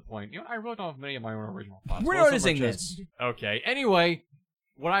appreciated the point. You know, I really don't have many of my own original thoughts. We're Well, some are noticing just- this. Okay. Anyway,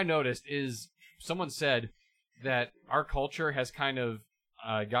 what I noticed is someone said that our culture has kind of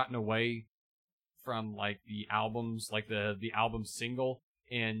gotten away from like the albums, like the album single,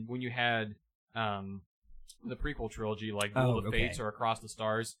 and when you had the prequel trilogy, like Duel of the okay. Fates or Across the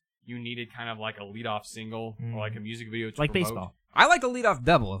Stars, you needed kind of like a lead-off single or like a music video to Like promote. baseball. I like a lead-off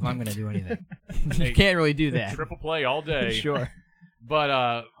double if I'm going to do anything. Hey, You can't really do that. Triple play all day. Sure. But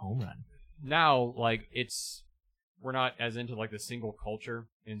Home run. now like we're not as into like the single culture,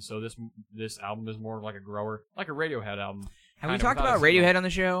 and so this album is more like a grower, like a Radiohead album. Have we Kind of talked without about a single. Radiohead on the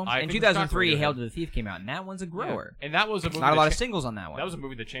show? I In think we've talked 2003, Radiohead. Hail to the Thief came out, and that one's a grower. Yeah. And that was a movie. Not a lot that of singles on that one. That was a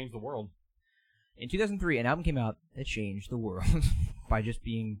movie that changed the world. In 2003, an album came out that changed the world by just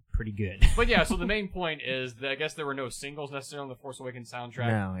being pretty good. But yeah, so the main point is that I guess there were no singles necessarily on the Force Awakens soundtrack.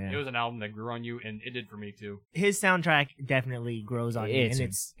 No, yeah. It was an album that grew on you, and it did for me too. His soundtrack definitely grows on you, and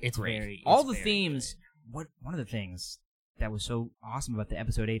it's great. very All it's the very themes. One of the things that was so awesome about the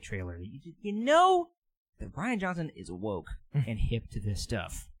Episode 8 trailer, you know that Rian Johnson is woke and hip to this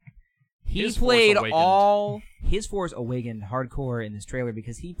stuff. He His Force played Awakened. his Force Awakened hardcore in this trailer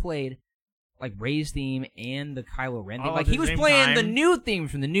because he played like Rey's theme and the Kylo Ren theme. All Like at he the was same playing the time. new theme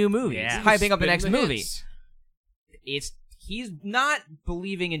from the new movies, Yeah. hyping up the next Spitting movie. hits. He's not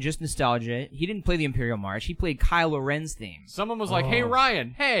believing in just nostalgia. He didn't play the Imperial March. He played Kylo Ren's theme. Someone was like, "Hey Oh.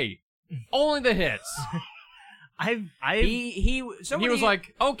 Ryan, hey, only the hits." I've He And somebody he was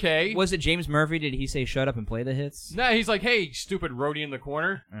like, "Okay." was it James Murphy? Did he say shut up and play the hits? No, he's like, "Hey, stupid roadie in the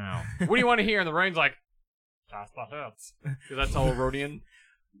corner. Oh. What do you want to hear?" And the Ryan's like, "Just the hits," because that's how a Rodian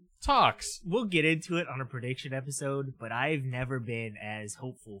talks. we'll get into it on a prediction episode, but I've never been as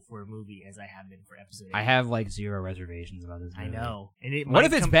hopeful for a movie as I have been for episode 8. I have like 0 reservations about this I movie. know. And it What might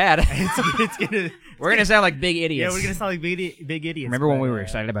if it's come- bad? it's gonna We're gonna sound like big yeah, idiots. we're gonna sound like big idiots. Remember when but, we were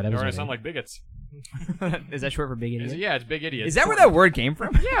excited about You're episode? gonna sound like bigots. 8? Is that short for big idiot? Yeah, it's big idiot. Is that where that word came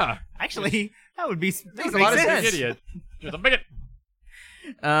from? Yeah, Actually, that would be Makes a lot of big sense. idiot. Just a bigot.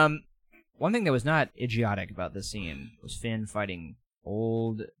 One thing that was not idiotic about this scene was Finn fighting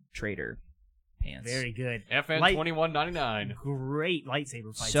old traitor Pants. Very good. FN Light- 2199. Great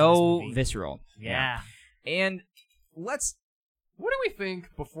lightsaber fights. in So this movie. visceral. Yeah. And let's. What do we think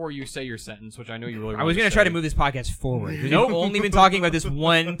before you say your sentence, which I know you really want I was going gonna try to move this podcast forward. We've Nope. only been talking about this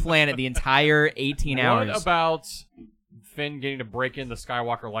one planet the entire 18 hours. What about Finn getting to break in the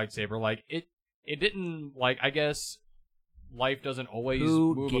Skywalker lightsaber. Like it didn't like. I guess life doesn't always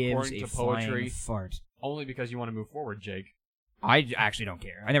Who move gives according a to poetry. flying fart? Only because you want to move forward, Jake. I actually don't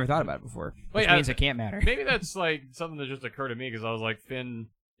care. I never thought about it before. Which Wait, means it can't matter. Maybe that's like something that just occurred to me because I was like, Finn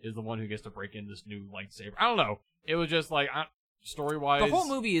is the one who gets to break in this new lightsaber. I don't know. It was just like story-wise. The whole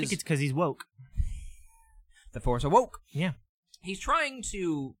movie I is think it's because he's woke. The Force awoke. Yeah. He's trying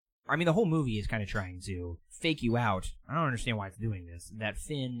to. I mean, the whole movie is kind of trying to fake you out. I don't understand why it's doing this. That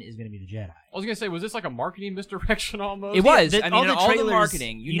Finn is going to be the Jedi. I was gonna say, was this like a marketing misdirection almost? It was. the- I mean, all in the all the trailers,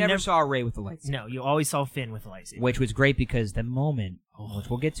 marketing, you never saw Rey with the lightsaber. No, you always saw Finn with a lightsaber. Which was great because the moment, which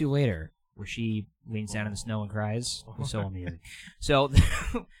we'll get to later, where she leans down in the snow and cries, was so amusing. So,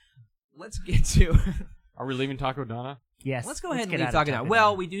 let's get to. Are we leaving Takodana? Yes. Let's go ahead and get leave out of talking about. Takodana.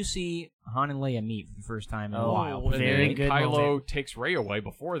 Well, we do see Han and Leia meet for the first time in a Oh, while. And very then good Kylo moment. takes Rey away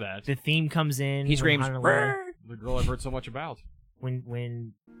before that. The theme comes in. He when screams, Han and Leia- "Rrrr!" The girl I've heard so much about. when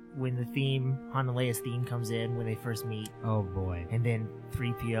the theme, Han and Leia's theme comes in when they first meet, Oh boy. and then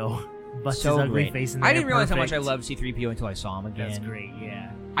 3PO busts So his ugly great. face in there. I didn't realize how much I Perfect. loved C-3PO until I saw him again. That's great,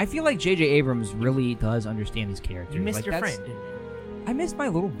 yeah. I feel like J.J. Abrams really does understand these characters. You missed Like, your that's- friend, didn't you? I missed my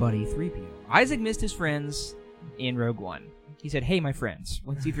little buddy 3PO. Isaac missed his friends in Rogue One. He said, "Hey, my friends,"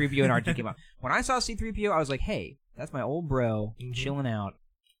 when C-3PO and R2 came out. When I saw C-3PO, I was like, "Hey, that's my old bro chilling out."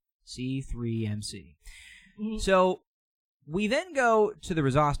 C3MC. So we then go to the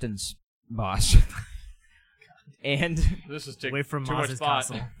Resistance boss, and This is Away from too much Maz's thought.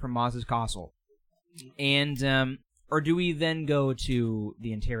 castle. from Maz's castle, and or do we then go to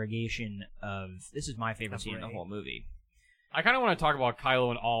the interrogation of? This is my favorite Of scene in the Rey. whole movie. I kind of want to talk about Kylo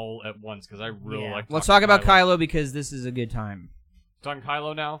and all at once because I really Yeah. like. Let's talking talk about Kylo because this is a good time. Talking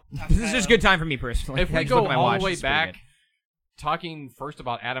Kylo now. This is just a good time for me personally. If I we just go look at my all watch, the way it's pretty back, good. talking first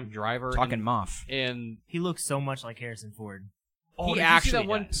about Adam Driver, Talking Moff. and He looks so much like Harrison Ford. oh, He did actually you see that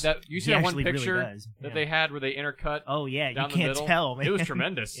one. does. That you see He that one actually really picture does, that yeah. they had where they intercut Oh yeah, down you the can't middle. tell, man. It was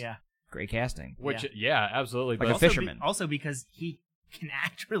tremendous. Yeah. Great casting. Which Yeah. absolutely. Like But a fisherman. Also because he can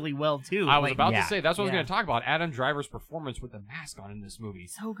act really well too. I was Like, about yeah. to say that's what I was Yeah. going to talk about. Adam Driver's performance with the mask on in this movie.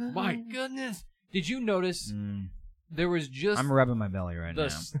 so good. My goodness! Did you notice there was just I'm rubbing my belly right the now.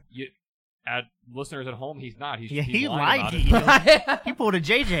 s- you, at listeners at home? He's not. He's Yeah, he's he lying lied about to it. you. He pulled a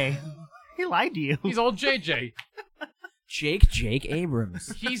JJ. He lied to you. He's old JJ. Jake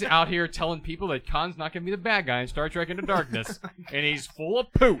Abrams. He's out here telling people that Khan's not going to be the bad guy in Star Trek Into Darkness, and he's full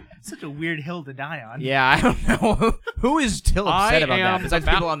of poo. Such a weird hill to die on. Yeah, I don't know who is still upset about that. Besides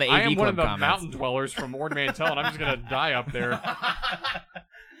people on the AV I am Club one of the comments. mountain dwellers from Ord Mantell, and I'm just going to die up there.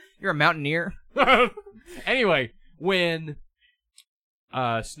 You're a mountaineer. Anyway, when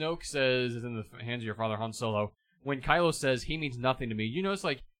Snoke says, "Is in the hands of your father, Han Solo," when Kylo says he means nothing to me, you notice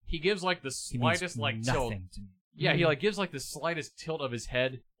like he gives like the He means slightest like tilt. nothing to me. Yeah, he like gives like the slightest tilt of his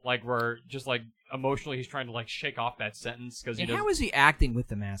head, like where just like emotionally he's trying to like shake off that sentence because he And doesn't. how is he acting with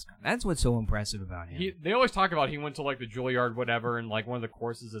the mask on? That's what's so impressive about him. They always talk about he went to like the Juilliard whatever, and like one of the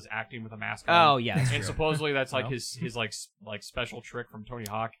courses is acting with a mask on. Oh yeah, that's and true. supposedly that's like Well. his like special trick from Tony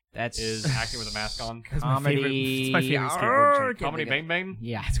Hawk That's is acting with a mask on. That's my favorite- comedy. it's my favorite skateboard trick. Comedy Bang Bang.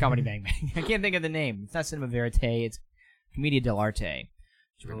 Yeah, it's Comedy Bang Bang. I can't think of the name. It's not Cinema Verite. It's Commedia dell'arte.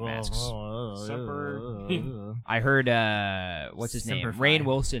 It's with masks. Semper- I heard what's his name? Semper Fi. Rainn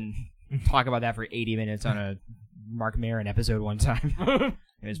Wilson talk about that for 80 minutes on a Mark Maron episode one time.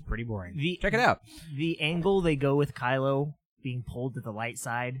 It was pretty boring. Check it out. The angle they go with Kylo being pulled to the light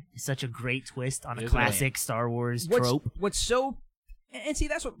side is such a great twist on a It is classic Star Wars trope. What's so and see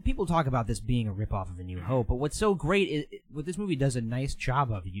that's what people talk about this being a ripoff of A New Hope, but what's so great is what this movie does a nice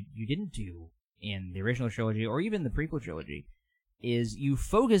job of you didn't do in the original trilogy or even the prequel trilogy is you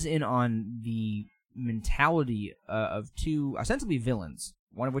focus in on the mentality of two ostensibly villains,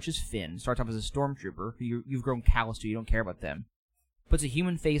 one of which is Finn, starts off as a stormtrooper who you've grown callous to, you don't care about them, puts a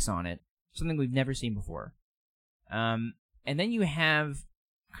human face on it, something we've never seen before. And then you have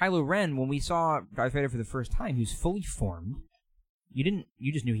Kylo Ren, when we saw Darth Vader for the first time, who's fully formed. You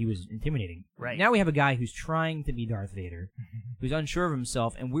just knew he was intimidating. Right. Now we have a guy who's trying to be Darth Vader, who's unsure of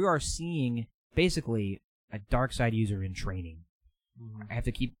himself, and we are seeing basically a dark side user in training. I have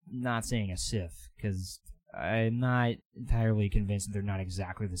to keep not saying a Sith, because I'm not entirely convinced that they're not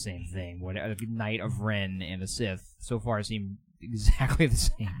exactly the same thing. What a Knight of Ren and a Sith so far seem exactly the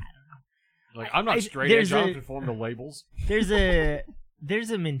same. Like I'm not straight there's edge. I don't a- conform to labels. There's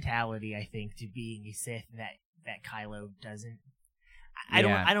a mentality I think to being a Sith that Kylo doesn't. I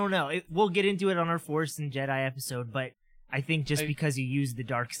Yeah. don't know. We'll get into it on our Force and Jedi episode, but I think just because you use the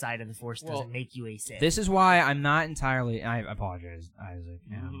dark side of the Force doesn't make you a Sith. This is why I'm not entirely. I apologize, Isaac.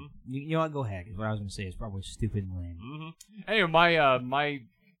 You know what? Go ahead. 'Cause what I was going to say is probably stupid and lame. Anyway, my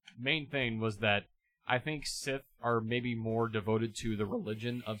main thing was that I think Sith are maybe more devoted to the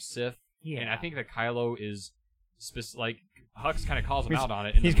religion of Sith, and I think that Kylo is like Hux kind of calls him out on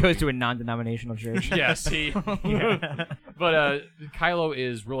it. He goes to a non-denominational church. Yes, he. But Kylo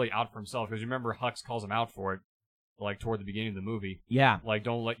is really out for himself because remember Hux calls him out for it. Like toward the beginning of the movie, like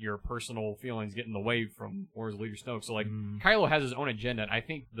don't let your personal feelings get in the way from Orders Leader Snoke. So like Kylo has his own agenda, and I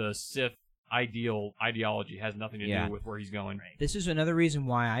think the Sith ideology has nothing to do with where he's going. This is another reason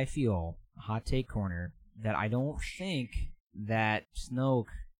why I feel hot take corner that I don't think that Snoke.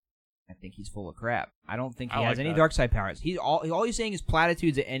 I think he's full of crap. I don't think he has any dark side powers. All he's saying is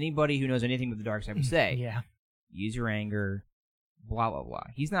platitudes that anybody who knows anything with the dark side would say. Yeah, use your anger, blah blah blah.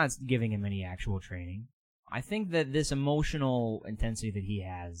 He's not giving him any actual training. I think that this emotional intensity that he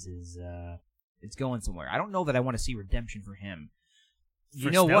has is it's going somewhere. I don't know that I want to see redemption for him.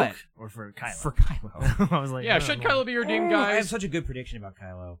 You know Snoke? What? Or for Kylo? For Kylo. I was like, yeah, should Kylo be redeemed, guys? I have such a good prediction about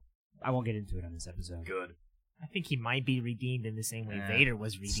Kylo. I won't get into it on this episode. Good. I think he might be redeemed in the same way Vader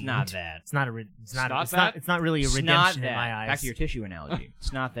was redeemed. It's not that. It's not really a redemption in my eyes. Back to your tissue analogy.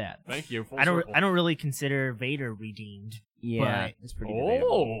 It's not that. Thank you. I don't really consider Vader redeemed. Yeah, it's pretty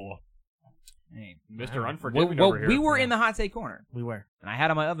debatable. Hey, Mr. Unforgiving over here. We were in the hot take corner. We were. And I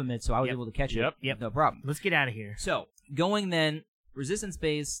had on my oven mitts, so I was able to catch it. Yep. No problem. Let's get out of here. So, going then, Resistance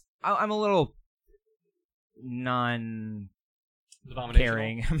base, I'm a little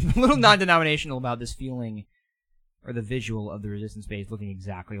non-caring. I'm a little non-denominational about this feeling or the visual of the Resistance base looking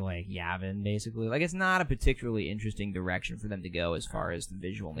exactly like Yavin, basically. Like, it's not a particularly interesting direction for them to go as far as the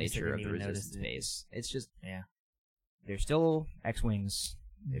visual nature of the Resistance base. It's just, they're still X-Wings.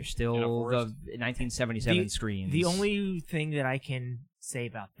 They're still the 1977 screens. The only thing that I can say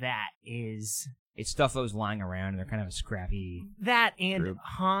about that is it's stuff that was lying around, and they're kind of a scrappy that and group.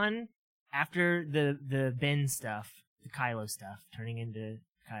 Han after the Ben stuff, the Kylo stuff, turning into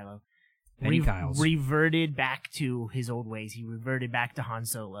Kylo, reverted back to his old ways. He reverted back to Han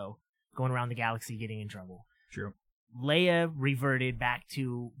Solo, going around the galaxy, getting in trouble. True. Leia reverted back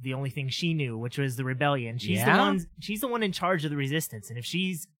to the only thing she knew, which was the rebellion. She's the one in charge of the Resistance, and if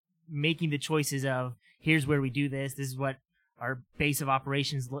she's making the choices of here's where we do this is what our base of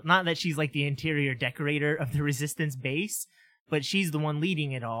operations not that she's like the interior decorator of the Resistance base, but she's the one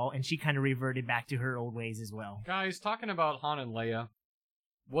leading it all, and she kind of reverted back to her old ways as well. Guys, talking about Han and Leia,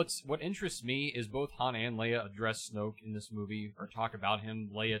 what interests me is both Han and Leia address Snoke in this movie, or talk about him,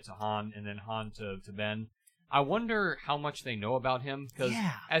 Leia to Han, and then Han to Ben. I wonder how much they know about him, because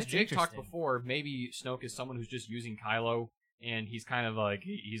as Jake talked before, maybe Snoke is someone who's just using Kylo, and he's kind of like,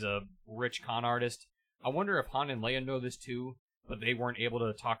 he's a rich con artist. I wonder if Han and Leia know this too, but they weren't able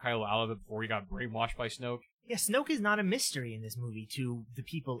to talk Kylo out of it before he got brainwashed by Snoke. Yeah, Snoke is not a mystery in this movie to the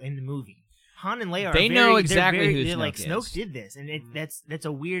people in the movie. Han and Leia know exactly who they're Snoke like, is. Snoke did this, and that's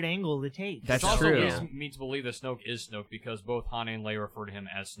a weird angle to take. That's also true. leads me to believe that Snoke is Snoke because both Han and Leia refer to him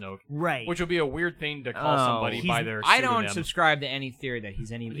as Snoke. Right. Which would be a weird thing to call somebody by their I pseudonym. don't subscribe to any theory that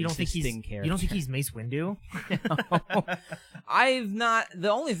he's any existing character. You don't think he's Mace Windu? I've not.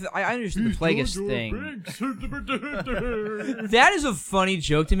 The only I understand the Plagueis thing. That is a funny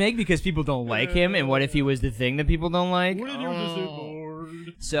joke to make because people don't like him, and what if he was the thing that people don't like?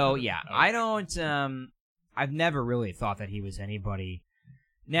 So yeah, I don't. I've never really thought that he was anybody.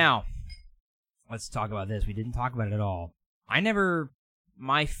 Now, let's talk about this. We didn't talk about it at all.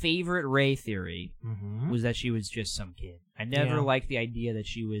 My favorite Rey theory was that she was just some kid. I never liked the idea that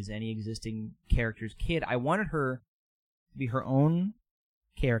she was any existing character's kid. I wanted her to be her own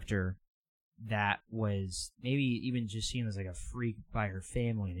character that was maybe even just seen as like a freak by her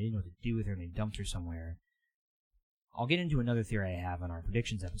family, and they didn't know what to do with her, and they dumped her somewhere. I'll get into another theory I have on our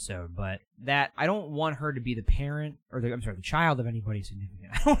predictions episode, but that I don't want her to be the parent, or the child of anybody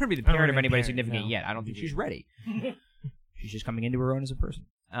significant. I don't want her to be the parent of anybody significant yet. I don't think she's ready. She's just coming into her own as a person.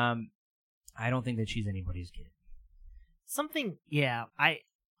 I don't think that she's anybody's kid.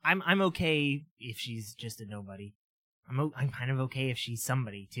 I'm okay if she's just a nobody. I'm kind of okay if she's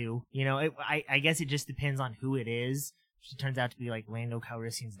somebody too. You know, I guess it just depends on who it is. If she turns out to be like Lando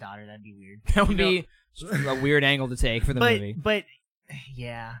Calrissian's daughter, that'd be weird. That would be a weird angle to take for the movie. But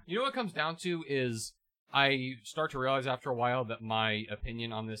yeah. You know what it comes down to is I start to realize after a while that my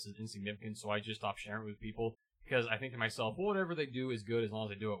opinion on this is insignificant, so I just stop sharing it with people because I think to myself, well, whatever they do is good as long as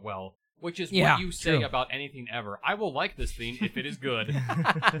they do it well. Which is what you say about anything ever. I will like this thing if it is good.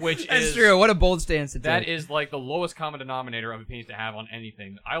 That's true. What a bold stance to take. That is like the lowest common denominator of opinions to have on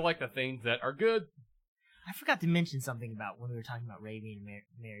anything. I like the things that are good. I forgot to mention something about when we were talking about Ray being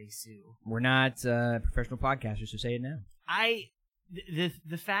Mary Sue. We're not professional podcasters, so say it now.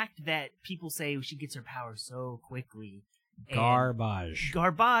 The fact that people say she gets her power so quickly. Garbage.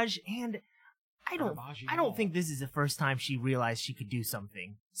 And I don't think this is the first time she realized she could do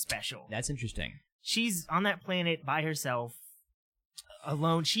something special. That's interesting. She's on that planet by herself,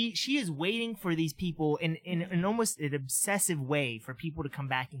 alone. She is waiting for these people in almost an obsessive way for people to come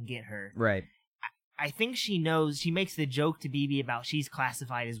back and get her. Right. I think she knows. She makes the joke to BB about she's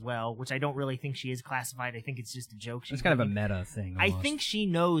classified as well, which I don't really think she is classified. I think it's just a joke. It's kind of a meta thing. Almost. I think she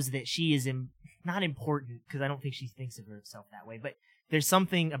knows that she is not important, because I don't think she thinks of herself that way, but there's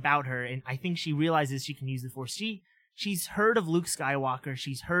something about her, and I think she realizes she can use the Force. She's heard of Luke Skywalker.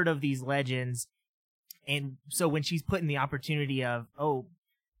 She's heard of these legends. And so when she's put in the opportunity of, oh,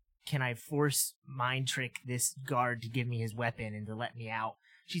 can I Force mind trick this guard to give me his weapon and to let me out?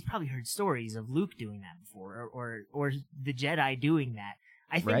 She's probably heard stories of Luke doing that before, or the Jedi doing that.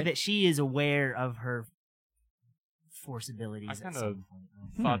 I think that she is aware of her Force abilities. I kind of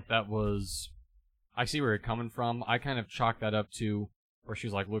thought that was... I see where you're coming from. I kind of chalked that up to where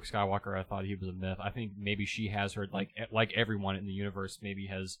she's like, Luke Skywalker, I thought he was a myth. I think maybe she has heard, like everyone in the universe maybe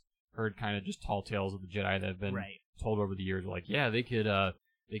has heard kind of just tall tales of the Jedi that have been told over the years. Like, yeah, they could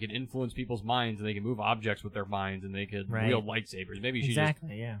influence people's minds, and they can move objects with their minds, and they could wield lightsabers. Maybe she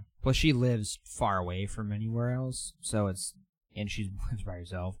yeah. Plus, she lives far away from anywhere else, and she lives by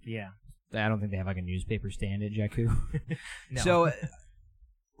herself. Yeah. I don't think they have like a newspaper stand at Jakku. No. So,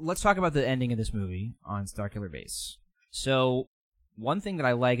 let's talk about the ending of this movie on Starkiller Base. So, one thing that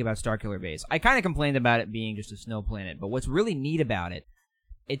I like about Starkiller Base, I kind of complained about it being just a snow planet, but what's really neat about it,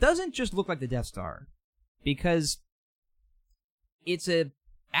 it doesn't just look like the Death Star, because it's a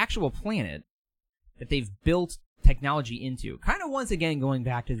actual planet that they've built technology into. Kind of once again going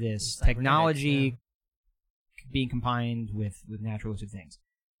back to this technology being combined with naturalistic things.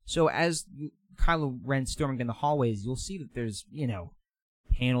 So as Kylo Ren's storming down the hallways, you'll see that there's,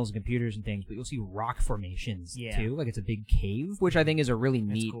 panels and computers and things, but you'll see rock formations too. Like it's a big cave, which I think is a really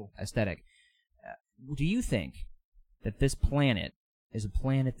neat aesthetic. Do you think that this planet is a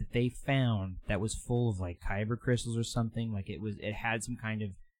planet that they found that was full of like kyber crystals or something? Like it had some kind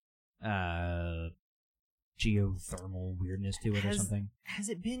of geothermal weirdness to it or something? Has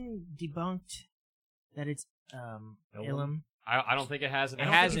it been debunked that it's Ilum? I don't think it has. It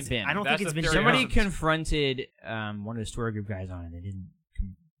hasn't been. I don't think it's been. Somebody confronted one of the story group guys on it. They didn't.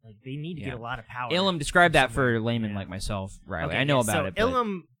 They need to get a lot of power. Ilum, describe that for laymen like myself, Riley. Okay, I know about it. But...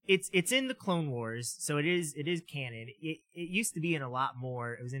 Ilum, it's in the Clone Wars, so it is canon. It used to be in a lot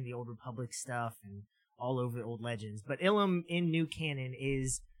more. It was in the Old Republic stuff and all over the old legends. But Ilum in new canon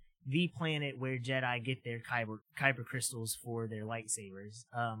is the planet where Jedi get their kyber crystals for their lightsabers.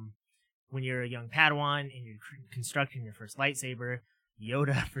 When you're a young Padawan and you're constructing your first lightsaber,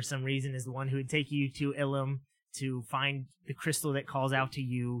 Yoda, for some reason, is the one who would take you to Ilum to find the crystal that calls out to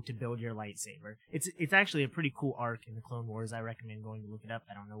you to build your lightsaber. It's actually a pretty cool arc in the Clone Wars. I recommend going to look it up.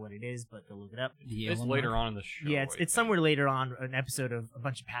 I don't know what it is, but go look it up. It's later on in the show. Yeah, it's somewhere later on, an episode of a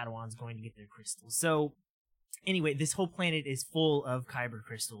bunch of Padawans going to get their crystals. So, anyway, this whole planet is full of kyber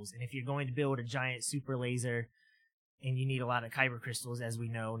crystals, and if you're going to build a giant super laser, and you need a lot of kyber crystals, as we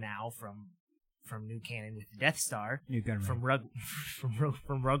know now from new canon with the Death Star, from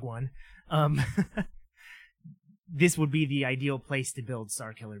Rogue One, this would be the ideal place to build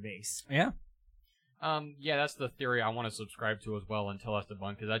Starkiller Base. Yeah. Yeah, that's the theory I want to subscribe to as well until that's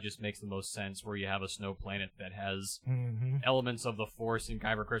debunked, because that just makes the most sense where you have a snow planet that has elements of the Force and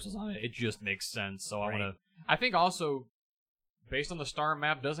kyber crystals on it. It just makes sense. So I think also, based on the star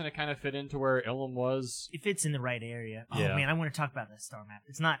map, doesn't it kind of fit into where Ilum was? It fits in the right area. Yeah. Oh man, I want to talk about that star map.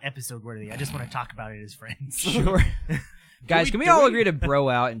 It's not episode worthy. I just want to talk about it as friends. Sure. Guys, can we all agree to bro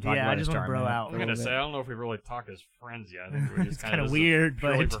out and talk about I just star want to bro map? out. I'm going to say, I don't know if we really talked as friends yet. I think we just it's kind of weird, but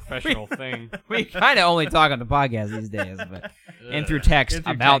purely but professional thing. We kind of only talk on the podcast these days, but and through text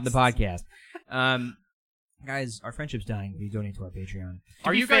about the podcast. Guys, our friendship's dying. Please donate to our Patreon.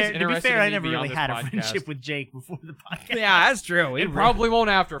 Are you guys to be interested fair, in I me never being on really this had a podcast? friendship with Jake before the podcast. Yeah, that's true. It probably won't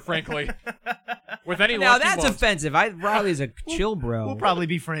after, frankly. With any Now luck, that's offensive. Riley's a chill bro. We'll probably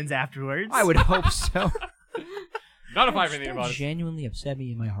be friends afterwards. I would hope so. Not if I have anything about it. Genuinely upset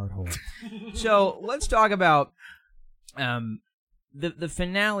me in my heart hole. So let's talk about the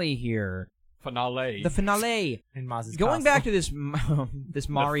finale here. Finale. The finale. In Maz's Going castle. back to this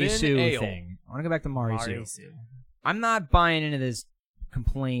Mari Finn Sue Ale. thing. I want to go back to Mari Sue. Sue. I'm not buying into this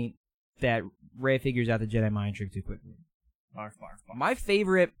complaint that Rey figures out the Jedi mind trick too quickly. Barf, barf, barf. My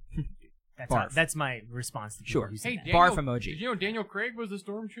favorite That's my response to people Sure. who say that. Barf emoji. Did you know Daniel Craig was the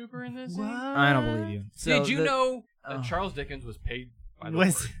stormtrooper in this? What? I don't believe you. So Did you know that Oh. Charles Dickens was paid by the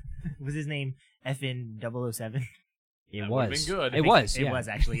Was word? was his name FN 007? It That was. would've been good. It was. It yeah. was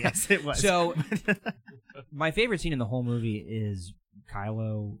actually, yes, it was. So, my favorite scene in the whole movie is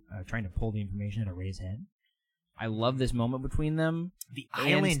Kylo trying to pull the information out of Rey's head. I love this moment between them the and-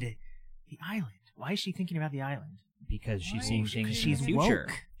 island. The island. Why is she thinking about the island? because she's Why? seeing things She's in the future.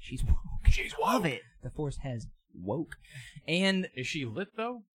 woke. She's woke. She's Love it. The Force has woke. And Is she lit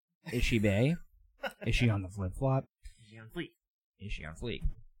though? is she bae? Is she on the flip flop? Is she on fleek? Is she on Fleek?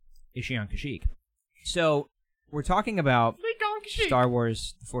 Is she on Kashyyyk? So we're talking about Star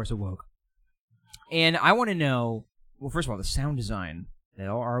Wars: The Force Awoke, and I want to know. Well, first of all, the sound design that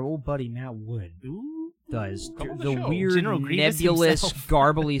our old buddy Matt Wood does, Come on the the show. weird, General Grievous nebulous, himself.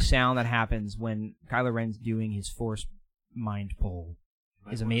 garbly sound that happens when Kylo Ren's doing his Force mind pull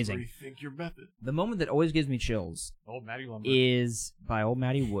is amazing. Rethink your method. The moment that always gives me chills Old Matty Lumber. is by old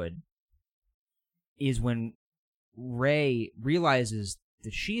Matty Wood. Is when Rey realizes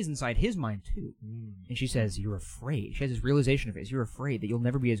that she is inside his mind too, and she says, "You're afraid." She has this realization of it. You're afraid that you'll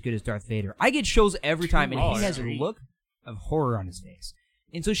never be as good as Darth Vader. I get chills every time, and Oh, he has a yeah. look of horror on his face.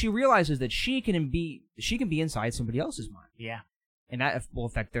 And so she realizes that she can be inside somebody else's mind, Yeah. and that will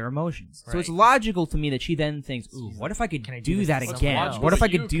affect their emotions. So it's Right. logical to me that she then thinks, "Ooh, what if I could Can I do do this that to someone again? else? What if I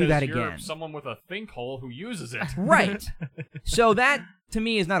You, could do that 'cause you're again?" Someone with a think hole who uses it. Right. So that to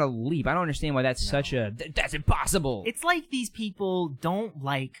me is not a leap. I don't understand why that's such a that's impossible. It's like these people don't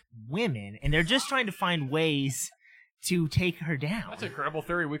like women, and they're just trying to find ways to take her down. That's a credible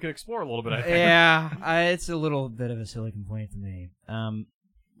theory we could explore a little bit. I think. Yeah, it's a little bit of a silly complaint to me.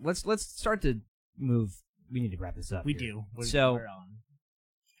 Let's start to move. We need to wrap this up. We here. do. So- we're on.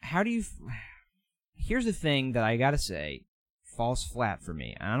 How do you? Here's the thing that I gotta say falls flat for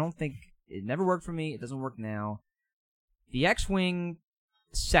me. I don't think it never worked for me. It doesn't work now. The X-wing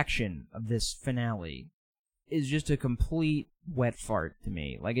section of this finale is just a complete wet fart to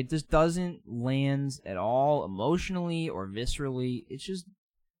me. Like, it just doesn't land at all emotionally or viscerally. It's just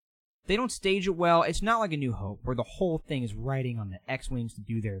they don't stage it well. It's not like A New Hope where the whole thing is riding on the X-wings to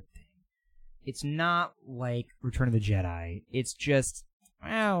do their thing. It's not like Return of the Jedi. It's just,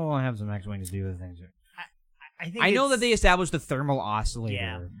 well, we'll have some X-wings do the things. I know that they established the thermal oscillator.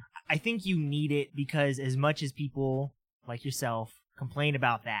 Yeah. I think you need it because as much as people like yourself complain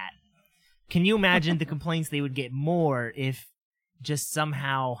about that, can you imagine the complaints they would get more if just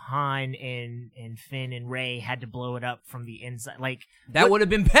somehow Han and Finn and Rey had to blow it up from the inside? Like, That would have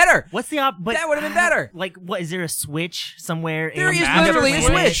been better. what's the op? But That would've been better. Like, what is there a switch somewhere? There in is Master literally a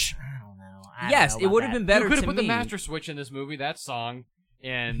switch. I don't know. I don't Yes, know it about would have that. been better You could to have put me. the Master Switch in this movie. That song,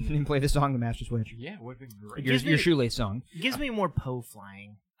 and And play the song, The Master Switch. yeah, it would have been great. Your, gives me- your shoelace song. It gives me more Poe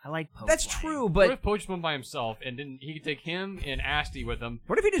flying. I like Poe. That's flying. true, What but if Poe just went by himself and didn't? He could take him and Asti with him.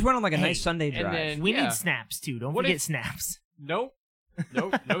 what if he just went on like a Hey, nice Sunday and drive? then- We Yeah. need snaps too. Don't What forget if- snaps. Nope,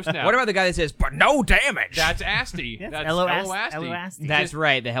 no snap. What about the guy that says, "But no damage"? That's Asti. That's That's Elo Elo Asti. Asti. Elo Asti. That's Just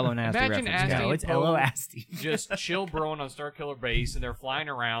right. The Hello Nasty imagine reference. Asti No, it's Poe Elo Asti. just chill broing on Starkiller Base, and they're flying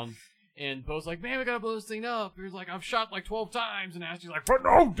around. And Poe's like, "Man, we gotta blow this thing up." He's like, "I've shot like 12 times," and Asti's like, "But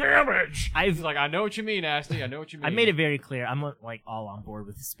no damage." He's like, "I know what you mean, Asti. I know what you mean." I made it very clear. I'm like all on board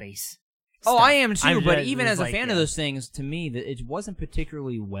with the space. Oh, stuff. I am too. I'm But just- even it's as a like, fan yeah. of those things, to me, that it wasn't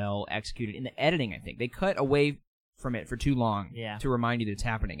particularly well executed in the editing. I think they cut away from it for too long Yeah. to remind you that it's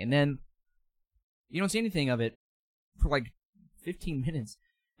happening, and then you don't see anything of it for like 15 minutes,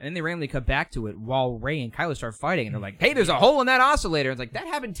 and then they randomly cut back to it while Rey and Kylo start fighting, and they're like, "Hey, there's a hole in that oscillator." It's like that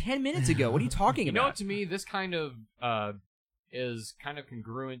happened 10 minutes ago. What are you talking You know, about? to me, this kind of is kind of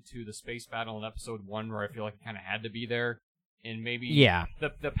congruent to the space battle in Episode 1, where I feel like it kind of had to be there, and maybe Yeah.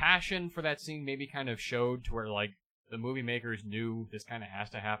 the passion for that scene maybe kind of showed to where like the movie makers knew this kind of has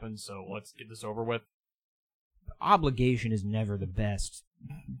to happen, so let's get this over with. Obligation is never the best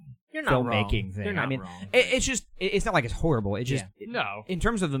You're not wrong. filmmaking thing. You're not I mean, wrong. it's just it's not like it's horrible. It's just No, in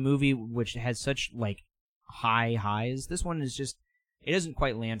terms of the movie, which has such like high highs, this one is just it doesn't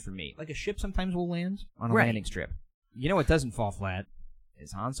quite land for me. Like a ship sometimes will land on a Right. landing strip. You know what doesn't fall flat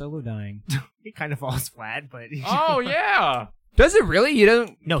is Han Solo dying. It kind of falls flat, but oh yeah, Does it really? You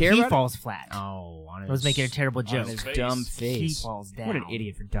don't no, care he about falls flat. it? Oh, on I was making a terrible on joke. his face. dumb He face. falls down. What an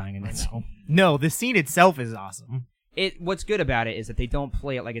idiot for dying in that scene. No, the scene itself is awesome. What's good about it is that they don't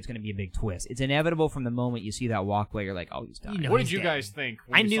play it like it's going to be a big twist. It's inevitable from the moment you see that walkway. You're like, oh, he's dying. You know what he's did you dead. guys think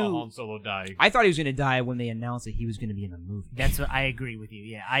when I you saw knew- Han Solo die? I thought he was going to die when they announced that he was going to be in the movie. That's what I agree with you.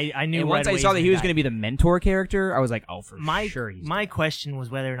 Yeah, I knew. And once right I away saw that he was die. going to be the mentor character, I was like, oh, for my sure he's my dead. question was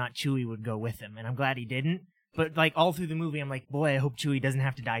whether or not Chewie would go with him, and I'm glad he didn't. But like all through the movie, I'm like, boy, I hope Chewie doesn't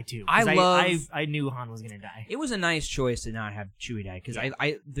have to die too. 'Cause I knew Han was gonna die. It was a nice choice to not have Chewie die because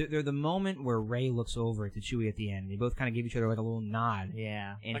they're the moment where Rey looks over to Chewie at the end. They both kind of give each other like a little nod.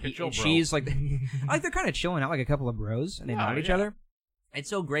 Yeah. And, Like a chill bro. she's like, like they're kind of chilling out like a couple of bros, and they nod at each other. It's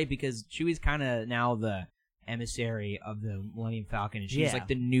so great because Chewie's kind of now the emissary of the Millennium Falcon, and she's like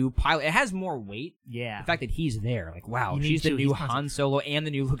the new pilot. It has more weight. Yeah. The fact that he's there, like, wow, You need she's the Chewie. new He's Han Solo and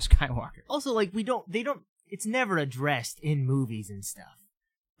the new Luke Skywalker. Also, like it's never addressed in movies and stuff.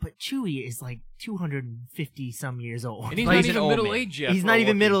 But Chewie is like 250 some years old. And he's Like, not even old middle man. aged yet. He's for not a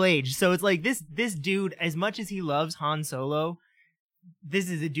even Wookiee. middle aged. So it's like this dude, as much as he loves Han Solo, this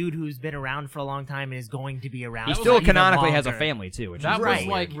is a dude who's been around for a long time and is going to be around. He for still even canonically has a longer. family too, which That is was Right,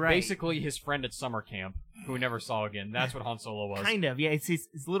 like right. basically his friend at summer camp, who we never saw again. That's what Han Solo was. Kind of, yeah. It's his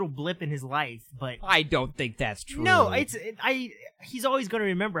little blip in his life, but I don't think that's true. no, he's always going to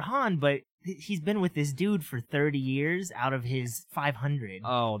remember Han, but he's been with this dude for 30 years out of his 500.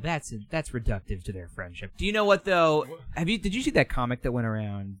 Oh, that's reductive to their friendship. Do you know what though? Did you see that comic that went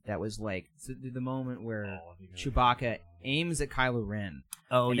around that was like the moment where Chewbacca aims at Kylo Ren?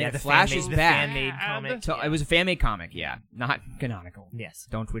 Oh, and yeah, it the flashes fan-made, back. the fan-made comic. So it was a fan-made comic, yeah, not canonical. Yes.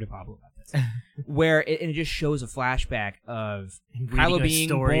 Don't tweet at Pablo about this. Where it just shows a flashback of Reading Kylo a being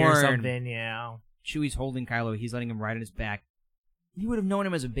story or born. something, yeah. Chewie's holding Kylo. He's letting him ride on his back. You would have known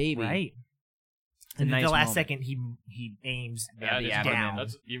him as a baby. Right. It's a And nice the last moment. second, he aims That is down.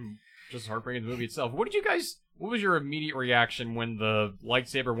 That's even just heartbreaking. The movie itself. What was your immediate reaction when the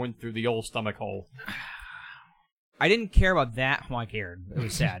lightsaber went through the old stomach hole? I didn't care about that. Well, I cared. It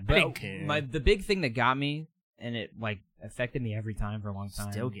was sad. But didn't care. the big thing that got me, and it like affected me every time for a long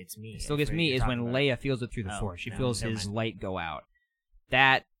time. Still gets me. It still gets me is when Leia feels it through the Oh, Force. She no, feels never his mind. light go out.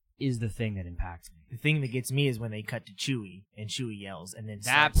 That is the thing that impacts me. The thing that gets me is when they cut to Chewie and Chewie yells and then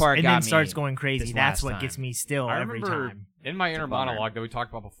That starts, part and got then me starts going crazy. this That's last what time. gets me still I every remember time. in my inner a bummer. monologue that we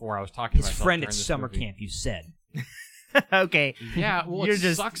talked about before, I was talking to His myself friend during at this summer movie. camp, you said. Okay. Yeah, well, You're it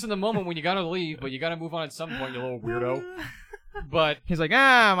just- sucks in the moment when you gotta leave, but you gotta move on at some point, you little weirdo. But He's like,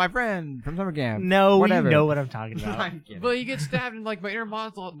 my friend from summer camp. No, Whatever. you know what I'm talking about. I'm kidding. but you get stabbed in like my inner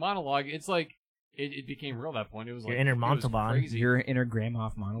monologue. It's like it became real at that point. It was Your like inner it was Montalban. crazy. Your inner Grandma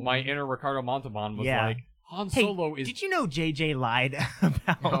monologue. My inner Ricardo Montalban was Yeah. like Han Hey, Solo is. did you know JJ lied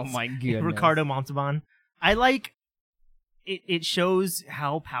about Oh my goodness. Ricardo Montalban? I like it. It shows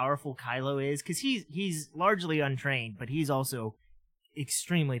how powerful Kylo is because he's largely untrained, but he's also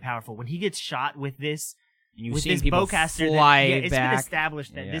extremely powerful. When he gets shot with this And you've with seen this people bowcaster, fly it's been back.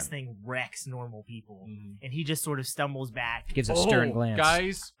 established that Yeah. this thing wrecks normal people, Mhm. and he just sort of stumbles back. Gives a stern Oh, glance.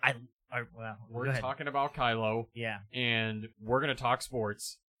 guys, Well, we're go ahead. talking about Kylo, Yeah. and we're gonna talk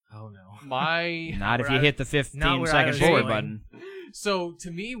sports. Oh no. My Not if Where you I- hit the not 15 where I second was forward going. button. so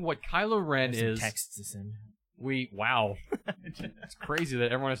to me, what Kylo Ren There's some is, texts to send. wow, it's crazy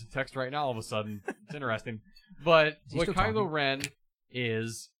that everyone has to text right now all of a sudden. It's interesting, but Is he what still Kylo talking? Ren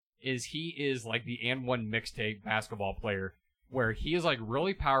is he is like the and one mixtape basketball player. Where he is like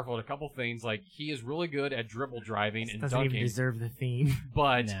really powerful at a couple things, like he is really good at dribble driving and Doesn't even dunking, deserve the theme.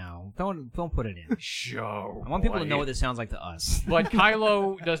 but No, don't put it in. show. I want people to boy. know what this sounds like to us. But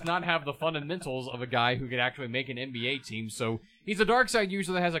Kylo does not have the fundamentals of a guy who could actually make an NBA team. So he's a dark side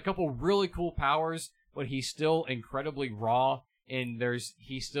user that has a couple really cool powers, but he's still incredibly raw and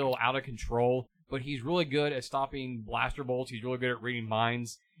he's still out of control. But he's really good at stopping blaster bolts. He's really good at reading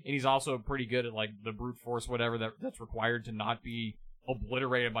minds, and he's also pretty good at like the brute force, whatever that's required to not be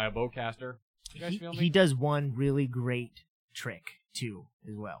obliterated by a bowcaster. You guys feel me? He does one really great trick too,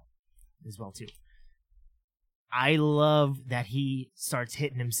 as well too. I love that he starts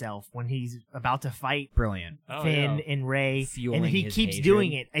hitting himself when he's about to fight Brilliant. Oh, Finn yeah. and Rey, Fueling and he his keeps hatred.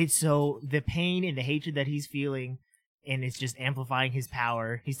 doing it. It's so the pain and the hatred that he's feeling, and it's just amplifying his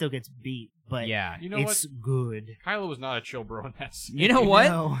power. He still gets beat, but Yeah. You know it's what? good. Kylo was not a chill bro in that scene. You know what?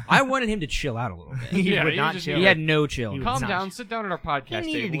 No. I wanted him to chill out a little bit. He Yeah, would he not just- chill. He had no chill. He would Calm not. down, sit down at our podcast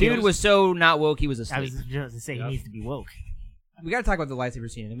He needed table. to Dude was so not woke, he was I asleep. was just going to say Yep. he needs to be woke. We got to talk about the lightsaber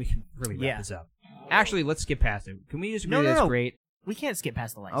scene, and then we can really wrap Yeah. this up. Actually, let's skip past it. Can we just agree No, no, that's no. great? We can't skip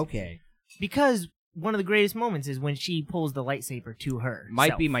past the lightsaber. Okay. Because one of the greatest moments is when she pulls the lightsaber to her.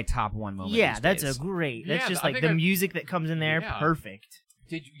 Might be my top one moment. Yeah, these that's days. a great. That's Yeah, just I like think the I- music that comes in there, Yeah. perfect.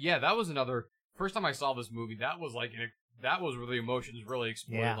 Yeah, that was another first time I saw this movie. That was like that was where the emotions really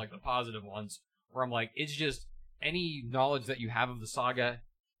exploded, Yeah. like the positive ones. Where I'm like, it's just any knowledge that you have of the saga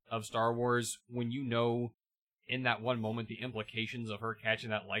of Star Wars, when you know in that one moment the implications of her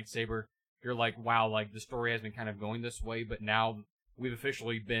catching that lightsaber, you're like, wow, like the story has been kind of going this way, but now we've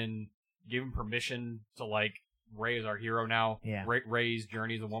officially been given permission to like Rey is our hero now. Yeah. Rey's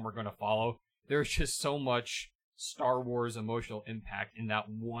journey is the one we're going to follow. there's just so much Star Wars emotional impact in that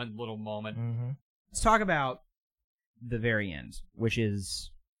one little moment. Mm-hmm. Let's talk about the very end, which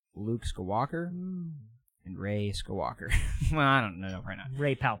is Luke Skywalker and Rey Skywalker. Well, I don't know right now.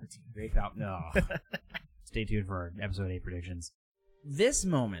 Rey Palpatine. No. Stay tuned for our episode 8 predictions. This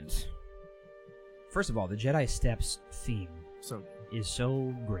moment, first of all, the Jedi Steps theme is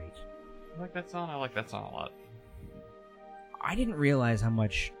so great. I like that song. I like that song a lot. I didn't realize how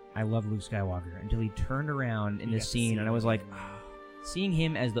much I love Luke Skywalker until he turned around in this scene, and I was like, seeing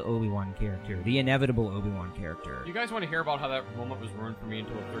him as the Obi-Wan character, the inevitable Obi-Wan character. You guys want to hear about how that moment was ruined for me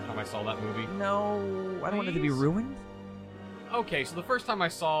until the third time I saw that movie? No, I don't want it to be ruined. Okay, so the first time I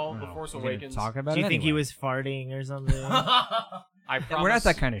saw The Force Awakens... Talk about Do you it think he anyway. was farting or something? I promise, We're not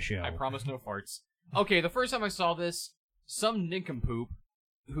that kind of show. I promise no farts. Okay, the first time I saw this, some nincompoop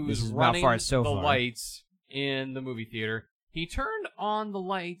who's running the lights in the movie theater, he turned on the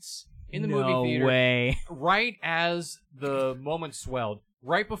lights in the movie theater way. right as the moment swelled.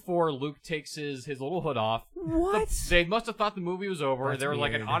 Right before Luke takes his little hood off. What? They must have thought the movie was over. That's They were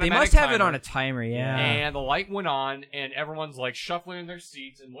like an weird. automatic They must have timer. it on a timer, yeah. And the light went on, and everyone's like shuffling in their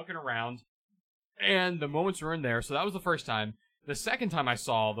seats and looking around. And the moments were in there, so that was the first time. The second time I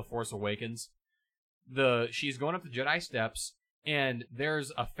saw The Force Awakens, she's going up the Jedi steps, and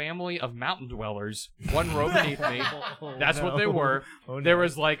there's a family of mountain dwellers, one row beneath me. That's what they were. There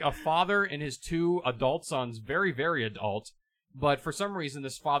was like a father and his 2 adult sons, very, very adult. But for some reason,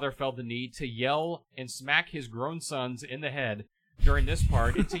 this father felt the need to yell and smack his grown sons in the head during this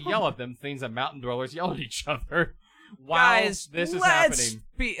part, and to yell at them things that mountain dwellers yell at each other while Guys, this is happening.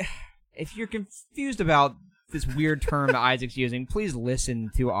 If you're confused about this weird term that Isaac's using, please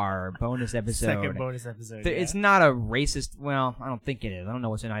listen to our bonus episode. Second bonus episode. It's not a racist. Well, I don't think it is. I don't know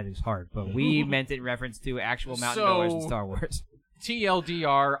what's in Isaac's heart, but we meant it in reference to actual mountain dwellers in Star Wars.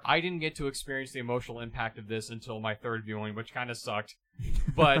 TLDR, I didn't get to experience the emotional impact of this until my third viewing, which kind of sucked.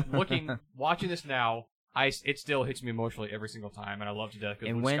 But watching this now, it still hits me emotionally every single time, and I love to death.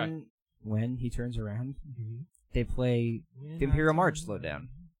 And when he turns around, they play the Imperial March slowed down.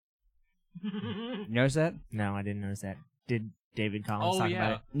 You notice that? No, I didn't notice that. Did David Collins talk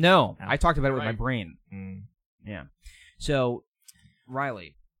about it? No, Oh. I talked about it with my Right. brain. Mm. Yeah. So,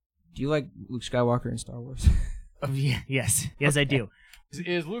 Riley, do you like Luke Skywalker in Star Wars? Oh, yeah, yes, I do.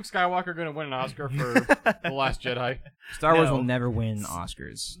 Is Luke Skywalker going to win an Oscar for The Last Jedi? Star Wars No. will never win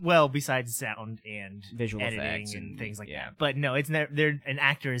Oscars. Well, besides sound and Visual editing effects and and- things like yeah. that. But no, it's never. An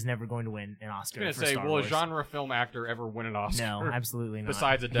actor is never going to win an Oscar. I was for going to say, Star will Wars. a genre film actor ever win an Oscar? No, absolutely not.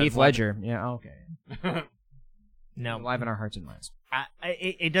 Besides a dead Heath one? Ledger. Yeah, okay. No, Alive in our hearts and minds.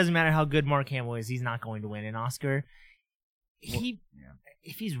 it doesn't matter how good Mark Hamill is. He's not going to win an Oscar. Yeah.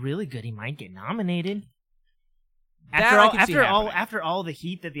 If he's really good, he might get nominated. That I can see happening. After all the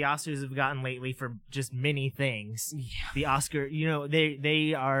heat that the Oscars have gotten lately for just many things, the Oscar,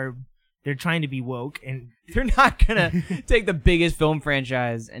 they're trying to be woke, and They're not gonna take the biggest film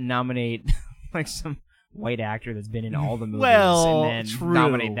franchise and nominate like some white actor that's been in all the movies Well, and then true.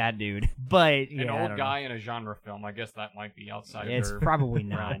 nominate that dude. but yeah, An I old don't guy in a genre film. I guess that might be outside It's their probably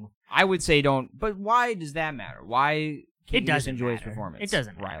not. realm. I would say don't. But why does that matter? Why can't It you just doesn't enjoy his matter. performance? It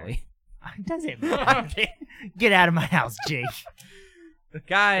doesn't matter. Riley. It doesn't matter. Get out of my house, Jake.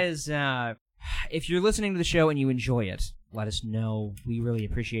 Guys, if you're listening to the show and you enjoy it, let us know. We really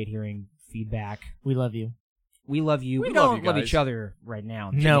appreciate hearing feedback. We love you. We love you. We We love don't you love guys. each other right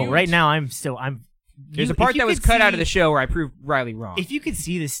now. No, you- right now I'm. There's You- a part if you that was could cut out of see- the show where I proved Riley wrong. If you could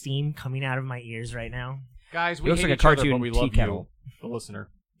see the steam coming out of my ears right now, Guys, It we looks hate like a each other, cartoon but we tea love kettle. you, the listener.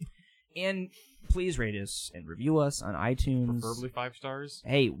 And please rate us and review us on iTunes. Preferably 5 stars.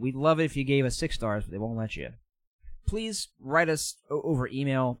 Hey, we'd love it if you gave us 6 stars, but they won't let you. Please write us over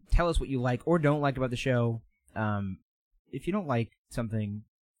email. Tell us what you like or don't like about the show. If you don't like something,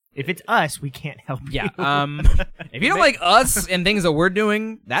 if it's us, we can't help yeah. you. If you don't like us and things that we're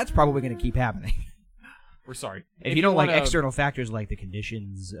doing, that's probably going to keep happening. We're sorry. If you don't like wanna- external factors like the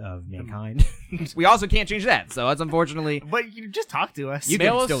conditions of mankind, we also can't change that. So that's unfortunately. But you just talk to us. You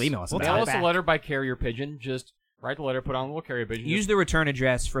Mail can us- still email us. We'll about Mail it. us a back. letter by carrier pigeon. Just write the letter, put on a little carrier pigeon. Use the return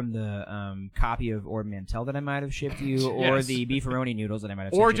address from the copy of Ord Mantell that I might have shipped you, or Yes. the beefaroni noodles that I might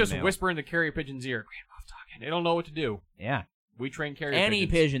have or sent you in just the mail. whisper in the carrier pigeon's ear. Grand Moff talking. They don't know what to do. Yeah. We train carrier Any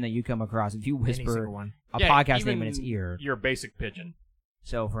pigeons. pigeon that you come across, if you Any whisper single one. a Yeah, podcast even name in its ear. Your basic pigeon.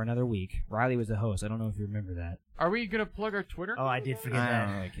 So for another week, Riley was the host. I don't know if you remember that. Are we gonna plug our Twitter? Oh, I did forget I that.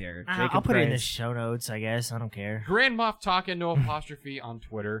 don't really care. I'll put it in the show notes, I guess. I don't care. Grand Moff talking, no apostrophe on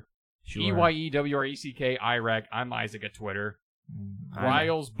Twitter. Sure. EYEWRECK IRAC. I'm Isaac at Twitter.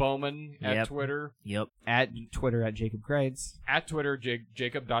 Riles Bowman at Yep. Twitter. Yep. At Twitter at Jacob Kreitz At Twitter,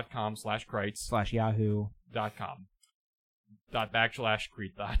 jacob.com/Kreitz. /Yahoo. .com.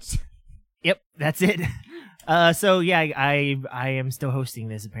 /Creed Thoughts. Yep. That's it. So yeah, I am still hosting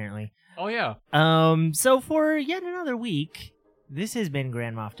this apparently. Oh, yeah. So for yet another week, this has been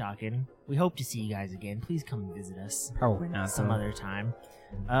Grand Moff Talking. We hope to see you guys again. Please come and visit us Probably not. some though. other time.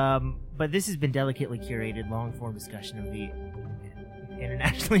 But this has been delicately curated, long-form discussion of the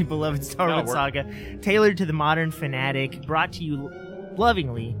internationally beloved Star No, Wars we're- saga, tailored to the modern fanatic, brought to you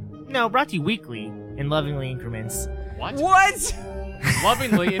weekly in lovingly increments. What? What?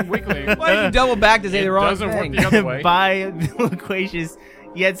 Lovingly and weekly. Why did you double back to say It the wrong doesn't work thing? the other way. By the loquacious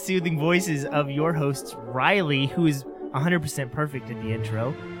yet soothing voices of your hosts, Riley, who is 100% perfect at the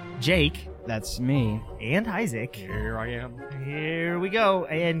intro, Jake, That's me. and Isaac. Here I am. Here we go,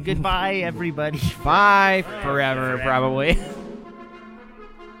 and goodbye, everybody. Bye forever, probably.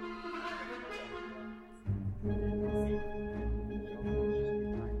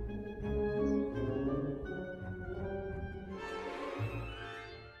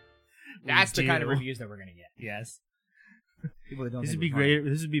 That's the kind of do. reviews that we're gonna get. Yes. People that don't This think would be we're funny. great.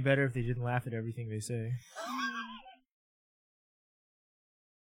 This would be better if they didn't laugh at everything they say.